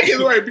it. I like his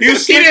word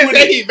because he didn't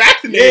say he's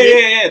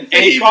vaccinated. Yeah.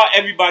 And he caught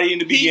everybody in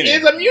the beginning. He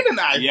is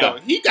immunized though.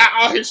 He got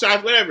all his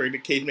shots, whatever the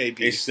case may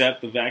be,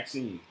 except the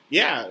vaccine.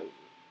 Yeah,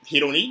 he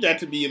don't need that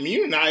to be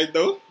immunized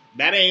though.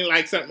 That ain't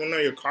like something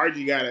on your card.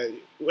 You gotta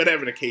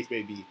whatever the case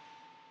may be.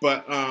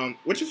 But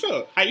what you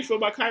feel? How you feel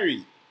about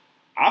Kyrie?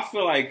 I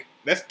feel like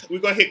we're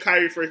gonna hit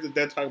Kyrie first, and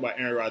then talk about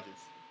Aaron Rodgers.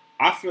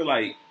 I feel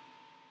like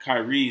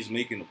Kyrie is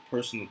making a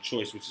personal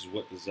choice, which is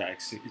what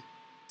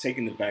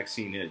taking the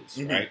vaccine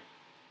is, right?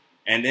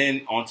 And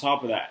then on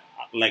top of that,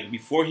 like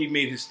before he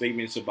made his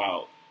statements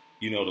about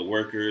the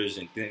workers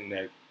and things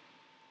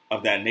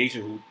of that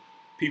nature,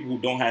 people who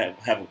don't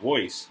have a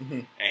voice,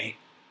 and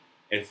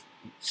if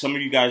some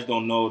of you guys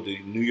don't know, the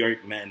New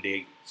York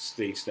mandate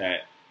states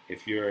that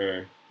if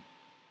you're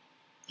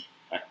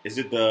is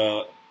it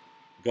the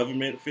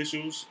government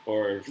officials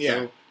or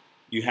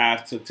you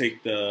have to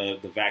take the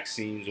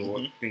vaccines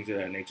or things of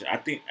that nature. I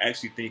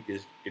actually think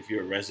if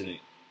you're a resident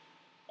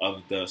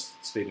of the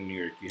state of New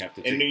York, you have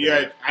to take in New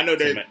York. I know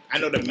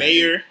the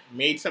mayor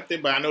made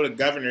something, but I know the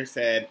governor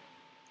said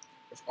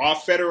if all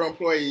federal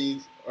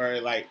employees or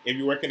like if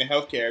you work in the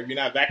healthcare, if you're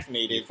not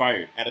vaccinated, you're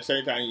fired at a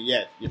certain time.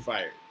 Yes, you're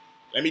fired.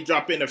 Let me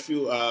drop in a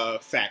few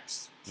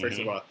facts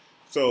first of all.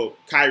 So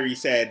Kyrie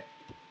said,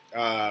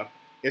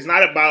 "It's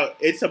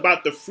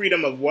about the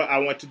freedom of what I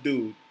want to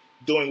do,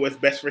 doing what's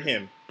best for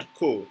him."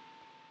 Cool.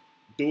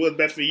 Do what's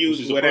best for you,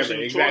 whatever.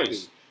 Exactly.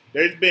 Choice.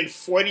 There's been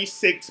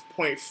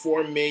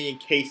 46.4 million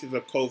cases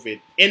of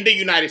COVID in the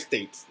United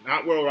States,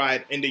 not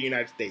worldwide, in the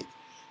United States.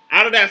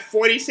 Out of that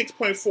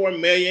 46.4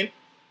 million,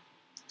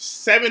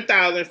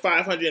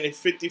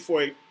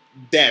 7,554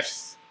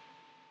 deaths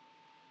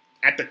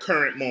at the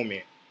current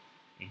moment.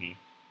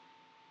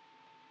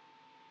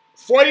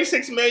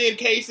 46 million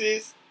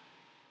cases,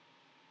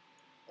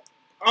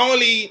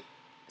 only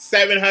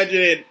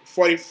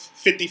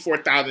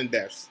 754,000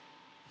 deaths,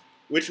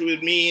 which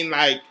would mean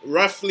like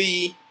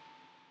roughly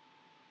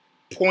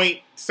point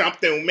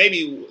something,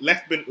 maybe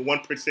less than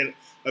 1%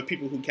 of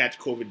people who catch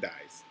COVID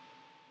dies.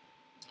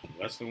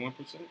 Less than 1%?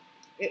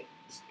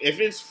 If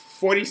it's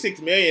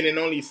 46 million and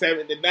only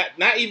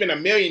not even a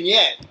million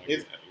yet.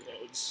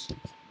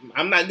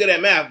 I'm not good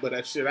at math, but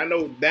I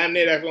know damn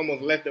near that's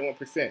almost less than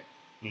 1%.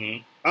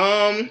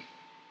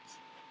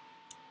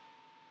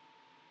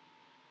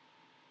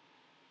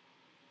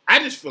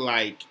 I just feel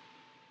like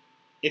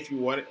if you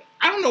want it,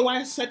 I don't know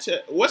why it's such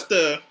a.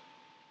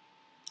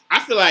 I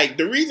feel like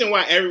the reason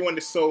why everyone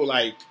is so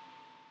like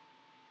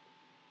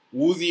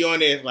woozy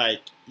on it is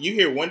like you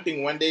hear one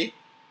thing one day,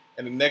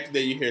 and the next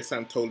day you hear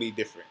something totally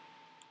different.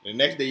 The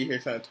next day you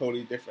hear something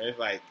totally different. It's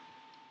like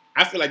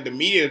I feel like the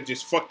media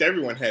just fucked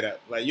everyone's head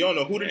up. Like you don't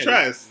know who to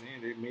trust.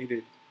 They made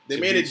it. They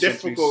made it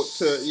difficult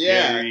to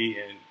scary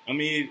and I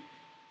mean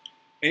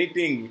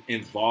anything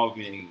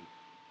involving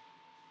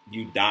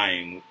you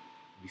dying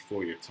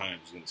before your time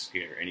is going to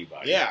scare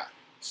anybody. Yeah.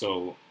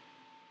 So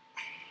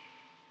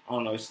I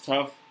don't know. It's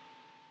tough,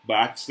 but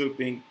I still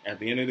think at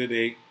the end of the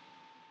day,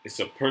 it's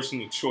a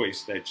personal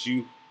choice that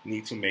you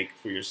need to make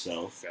for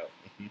yourself.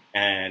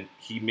 And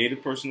he made a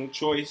personal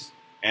choice.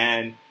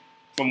 And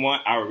from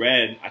what I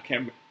read, I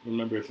can't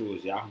remember if it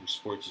was Yahoo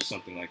Sports or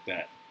something like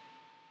that.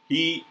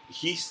 He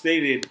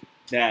stated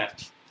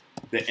that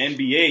the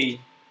NBA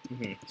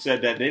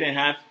said that they didn't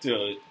have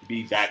to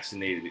be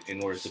vaccinated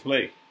in order to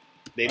play.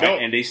 They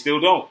don't. And they still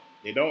don't.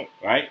 They don't.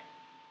 Right?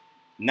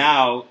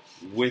 Now,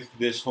 with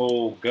this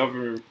whole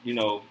the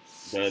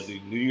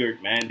New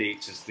York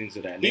mandates and things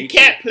of that nature. He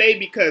can't play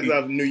because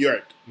of New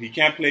York. He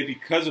can't play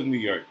because of New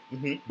York.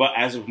 But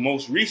as of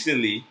most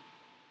recently,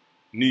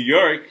 New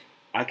York,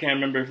 I can't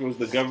remember if it was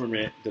the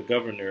governor,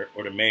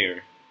 or the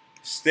mayor,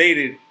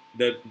 stated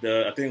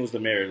I think it was the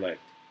mayor-elect,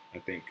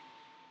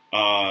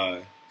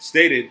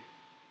 stated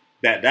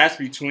that that's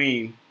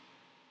between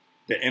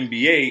the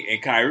NBA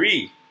and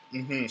Kyrie.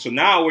 So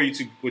now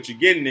what you're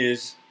getting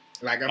is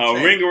like a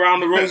ring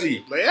around the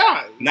rosy.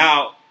 Yeah.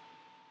 Now,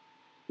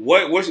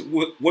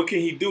 what can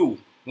he do?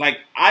 Like,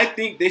 I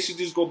think they should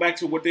just go back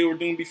to what they were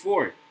doing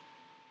before.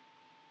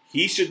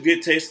 He should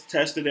get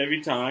tested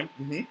every time.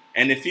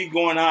 And if he's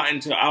going out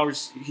into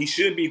hours, he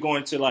should be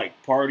going to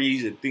like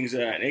parties and things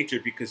of that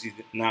nature because he's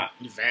not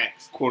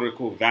quote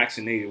unquote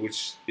vaccinated,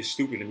 which is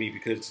stupid to me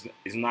because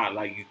it's not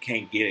like you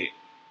can't get it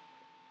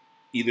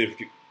either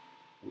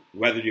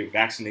whether you're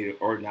vaccinated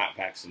or not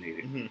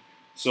vaccinated.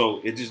 So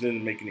it just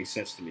doesn't make any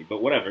sense to me.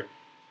 But whatever.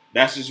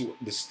 That's just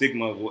the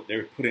stigma of what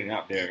they're putting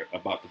out there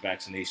about the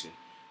vaccination.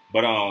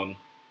 But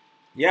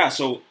yeah,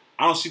 so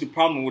I don't see the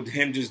problem with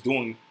him just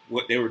doing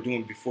what they were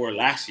doing before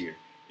last year.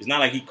 It's not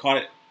like he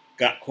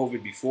got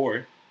COVID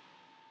before.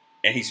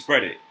 and he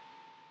spread it.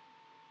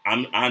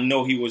 I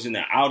know he was in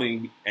the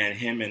outing, and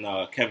him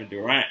and Kevin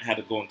Durant had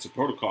to go into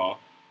protocol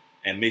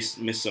and miss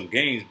some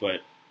games,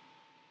 but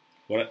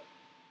what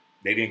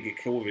they didn't get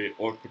COVID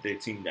or put their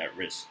team at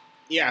risk.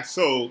 Yeah,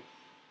 so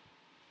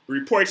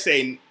reports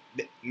say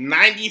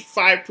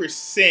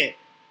 95%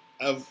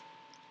 of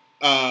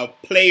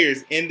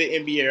players in the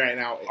NBA right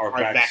now are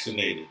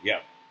vaccinated.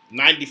 Yep.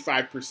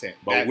 95%.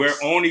 But we're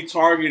only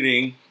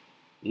targeting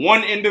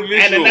one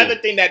individual. And another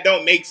thing that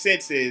don't make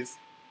sense is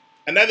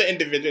another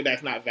individual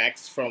that's not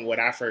vaxxed, from what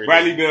I've heard.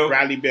 Bradley Beal.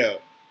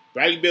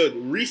 Bradley Beal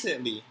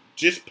recently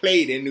just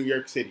played in New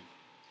York City.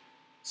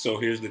 So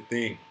here's the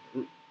thing.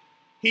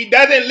 He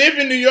doesn't live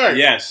in New York.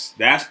 Yes,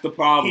 that's the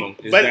problem.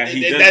 It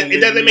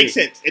doesn't make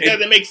sense. It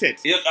doesn't make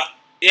sense.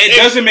 It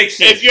doesn't make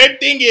sense. If your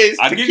thing is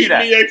to keep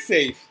New York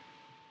safe,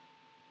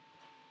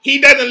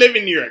 he doesn't live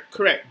in New York.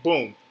 Correct.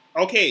 Boom.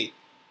 Okay.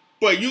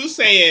 But you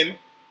saying,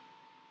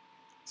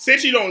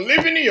 since you don't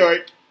live in New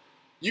York,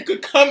 you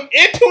could come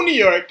into New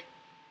York,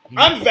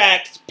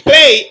 unvaxxed,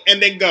 play, and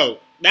then go.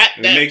 That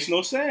makes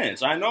no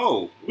sense. I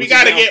know. We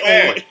gotta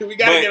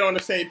get on the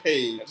same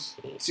page.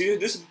 See,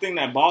 this is the thing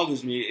that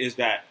bothers me is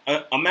that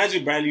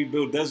imagine Bradley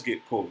Beal does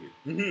get COVID.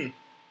 Mm-hmm.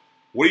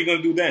 What are you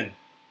gonna do then?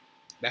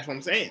 That's what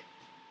I'm saying.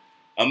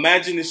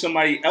 Imagine if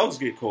somebody else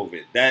get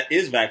COVID that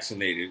is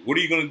vaccinated. What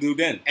are you gonna do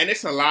then? And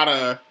it's a lot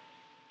of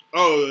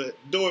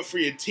do it for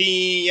your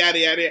team, yada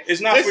yada. It's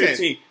not for your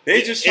team.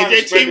 They just trying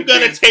is your team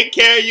gonna take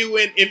care of you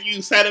if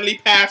you suddenly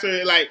pass,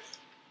 or like?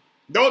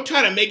 Don't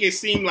try to make it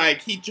seem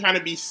like he's trying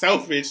to be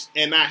selfish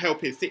and not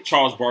help his team.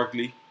 Charles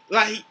Barkley.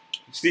 Like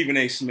Stephen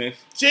A.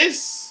 Smith.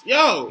 Just,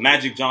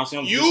 Magic Johnson.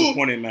 I'm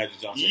disappointed in Magic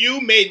Johnson.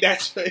 You made that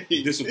choice.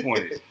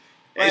 Disappointed.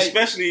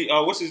 Especially,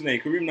 what's his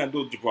name? Kareem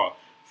Abdul-Jabbar.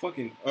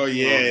 Fucking. Oh,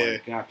 yeah. Oh,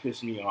 my God,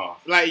 pissed me off.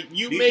 Like,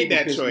 you made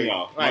that choice.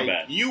 My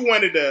bad. You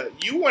wanted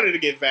to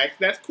get vaxxed.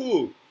 That's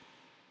cool.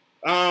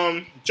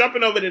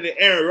 Jumping over to the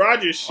Aaron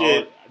Rodgers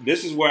shit.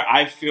 This is where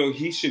I feel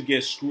he should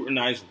get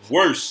scrutinized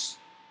worse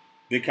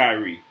than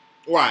Kyrie.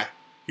 Why?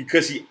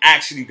 Because he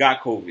actually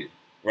got COVID,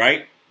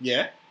 right?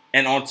 Yeah.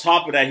 And on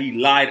top of that, he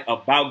lied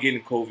about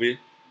getting COVID,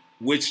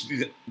 which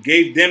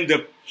gave them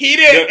the... He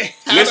didn't...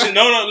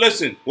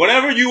 Listen.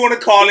 Whatever you want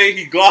to call it,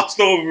 he glossed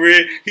over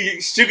it. He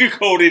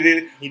sugarcoated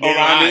it. He didn't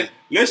lie.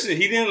 Listen,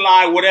 he didn't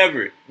lie,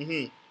 whatever.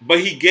 Mm-hmm. But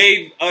he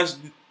gave us,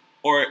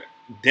 or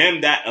them,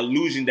 that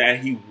illusion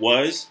that he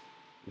was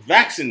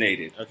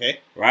vaccinated. Okay.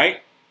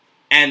 Right?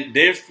 And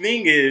their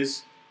thing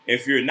is...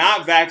 If you're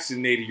not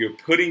vaccinated, you're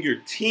putting your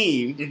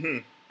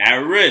team at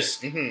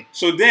risk. Mm-hmm.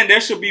 So then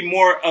there should be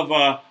more of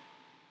a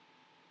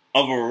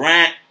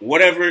rant,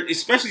 whatever.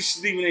 Especially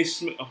Stephen A.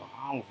 Smith.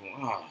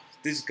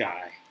 This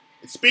guy.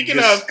 Speaking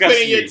of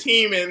putting your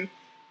team in,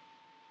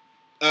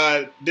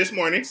 this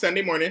morning,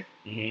 Sunday morning,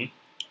 I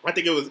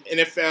think it was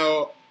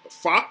NFL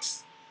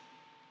Fox.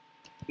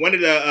 One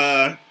of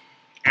the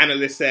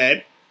analysts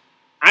said,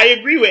 "I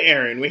agree with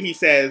Aaron when he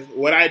says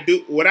what I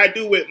do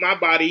with my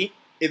body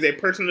is a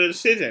personal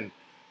decision,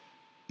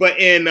 but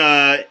in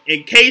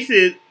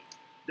cases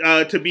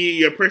to be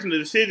your personal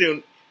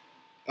decision,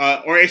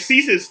 or it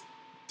ceases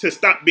to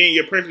stop being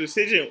your personal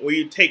decision when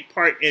you take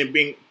part in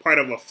being part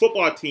of a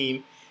football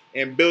team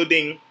and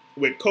building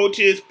with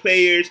coaches,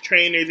 players,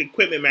 trainers,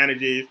 equipment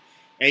managers,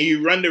 and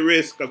you run the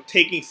risk of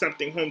taking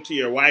something home to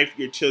your wife,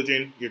 your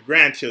children, your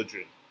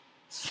grandchildren."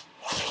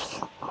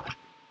 I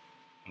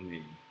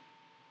mean,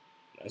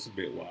 that's a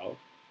bit wild,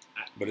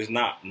 but it's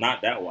not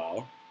that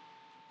wild.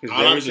 Because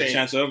there is a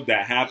chance of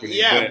that happening.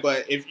 Yeah,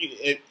 but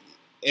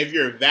if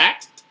you're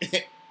vaxxed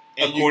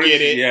and you get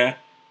it,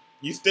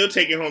 you still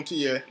take it home to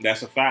your...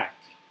 That's a fact.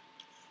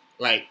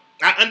 Like,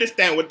 I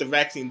understand what the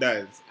vaccine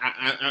does.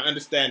 I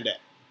understand that.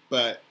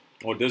 But...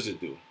 What does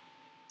it do?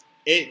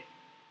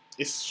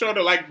 It's sort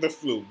of like the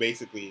flu,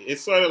 basically.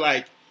 It's sort of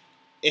like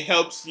it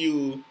helps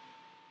you...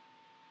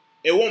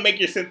 It won't make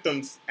your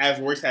symptoms as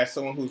worse as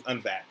someone who's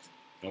unvaxxed.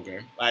 Okay.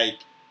 Like,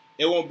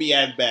 it won't be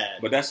as bad.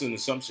 But that's an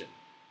assumption.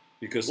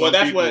 Because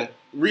that's what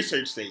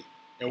research say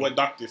and what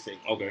doctors say.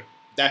 Okay.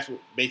 That's what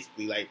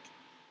basically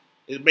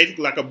it's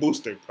basically like a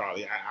booster,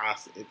 probably.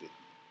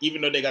 Even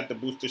though they got the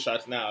booster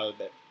shots now,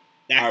 that's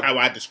how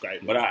I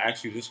describe it. But I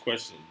ask you this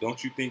question: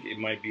 don't you think it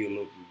might be a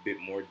little bit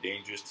more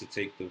dangerous to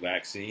take the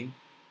vaccine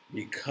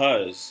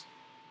because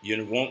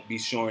you won't be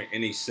showing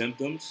any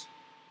symptoms,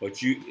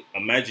 but you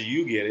imagine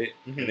you get it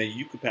and then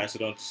you could pass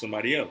it on to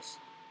somebody else?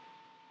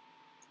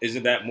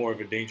 Isn't that more of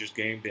a dangerous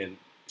game than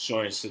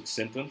showing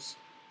symptoms?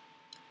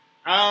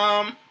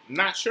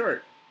 Not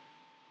sure.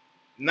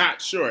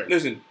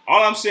 Listen,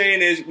 all I'm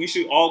saying is we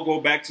should all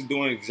go back to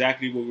doing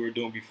exactly what we were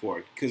doing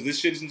before, because this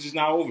shit is just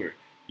not over.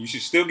 You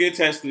should still get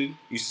tested.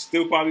 You should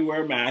still probably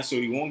wear a mask so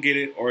you won't get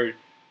it or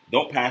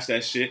don't pass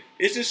that shit.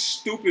 It's just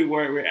stupid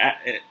where we're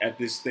at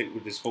this state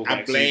with this whole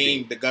vaccine. I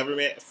blame the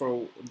government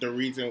for the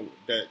reason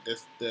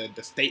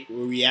the state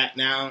where we at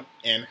now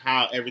and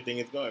how everything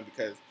is going,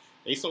 because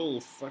they so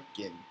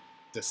fucking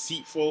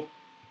deceitful.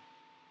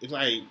 It's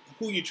like,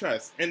 who you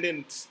trust? And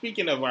then,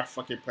 speaking of our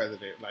fucking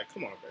president, like,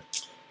 come on, bro.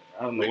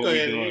 I don't know We what go we're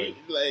ahead doing.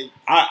 and, like,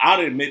 I'd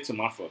admit to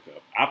my fuck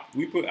up.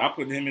 I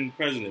put him in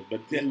president,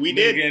 but We then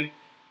did. again,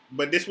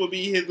 but this will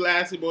be his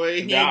last,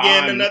 boy. He Nah, ain't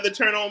getting I'm- another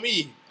turn on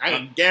me. I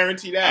can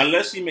guarantee that.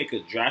 unless he make a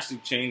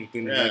drastic change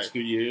within the Yeah. next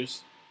 3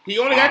 years, He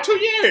only got 2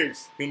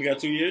 years. he only got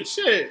 2 years.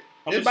 Shit.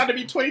 How It's much- about to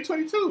be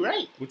 2022,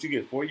 right? What you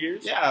get? 4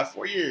 years? Yeah,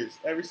 4 years.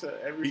 Every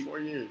He- 4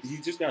 years. He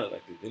just got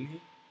elected, didn't he?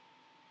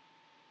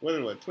 What?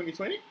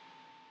 2020?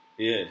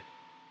 Yeah.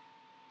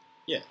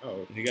 Yeah.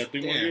 Oh, He got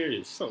 3 more damn. years.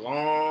 It's a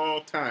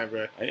long time,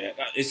 bro.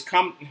 It's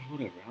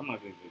whatever. I'm not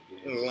gonna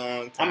It's get a it.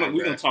 long time.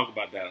 We're bruh. gonna talk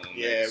about that on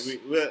the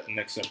Yeah,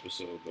 next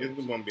episode. But it's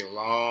gonna be a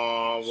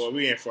long. Well,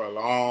 we in for a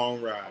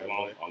long ride.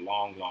 boy. a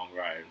long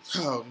ride.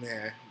 Oh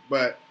man,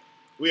 but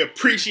we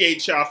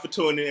appreciate y'all for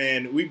tuning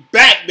in. We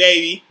back,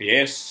 baby.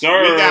 Yes,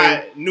 sir. We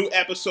got new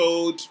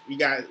episodes. We're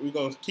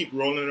gonna keep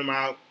rolling them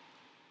out.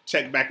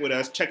 Check back with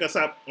us. Check us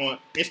up on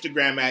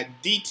Instagram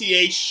at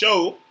DTA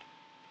Show.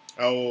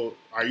 Oh,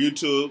 our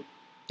YouTube.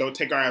 Don't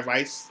take our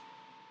advice.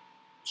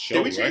 Show,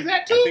 Did we change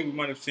that too? I think we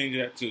might have changed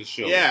that to the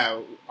show.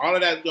 Yeah, all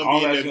of that's gonna All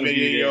be that's in the gonna be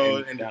video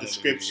there and the down in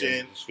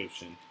description.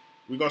 description.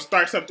 We're gonna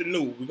start something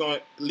new. We're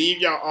gonna leave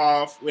y'all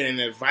off with an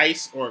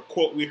advice or a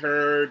quote we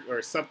heard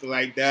or something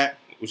like that.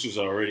 Which was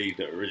already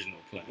the original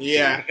plan.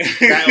 Yeah,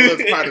 too. that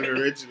was part of the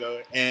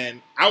original.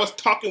 And I was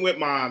talking with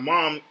my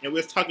mom, and we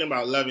was talking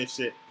about love and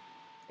shit.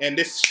 And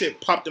this shit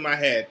popped in my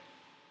head.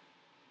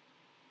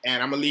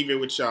 And I'm gonna leave it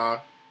with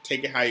y'all.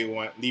 Take it how you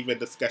want. Leave a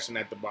discussion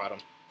at the bottom.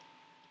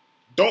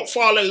 Don't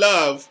fall in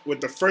love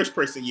with the first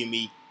person you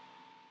meet.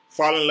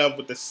 Fall in love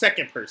with the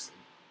second person.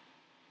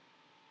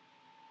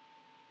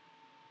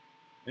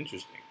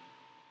 Interesting.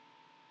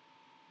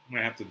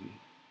 Might have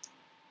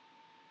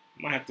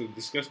to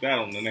discuss that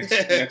on the next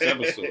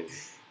episode.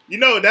 You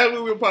know, that's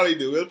what we'll probably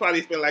do. We'll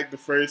probably spend like the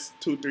first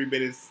 2-3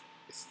 minutes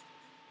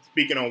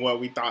speaking on what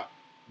we thought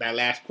that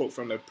last quote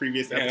from the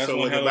previous episode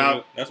was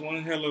about. That's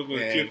one hell of a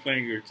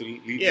cliffhanger to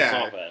leave Yeah. us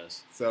off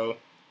as. So,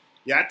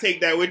 yeah, I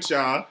take that with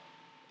y'all.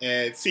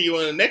 And see you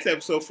on the next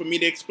episode for me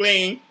to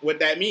explain what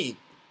that means.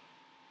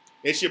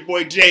 It's your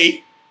boy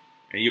Jay.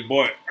 And your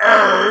boy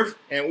Irv.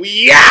 And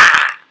we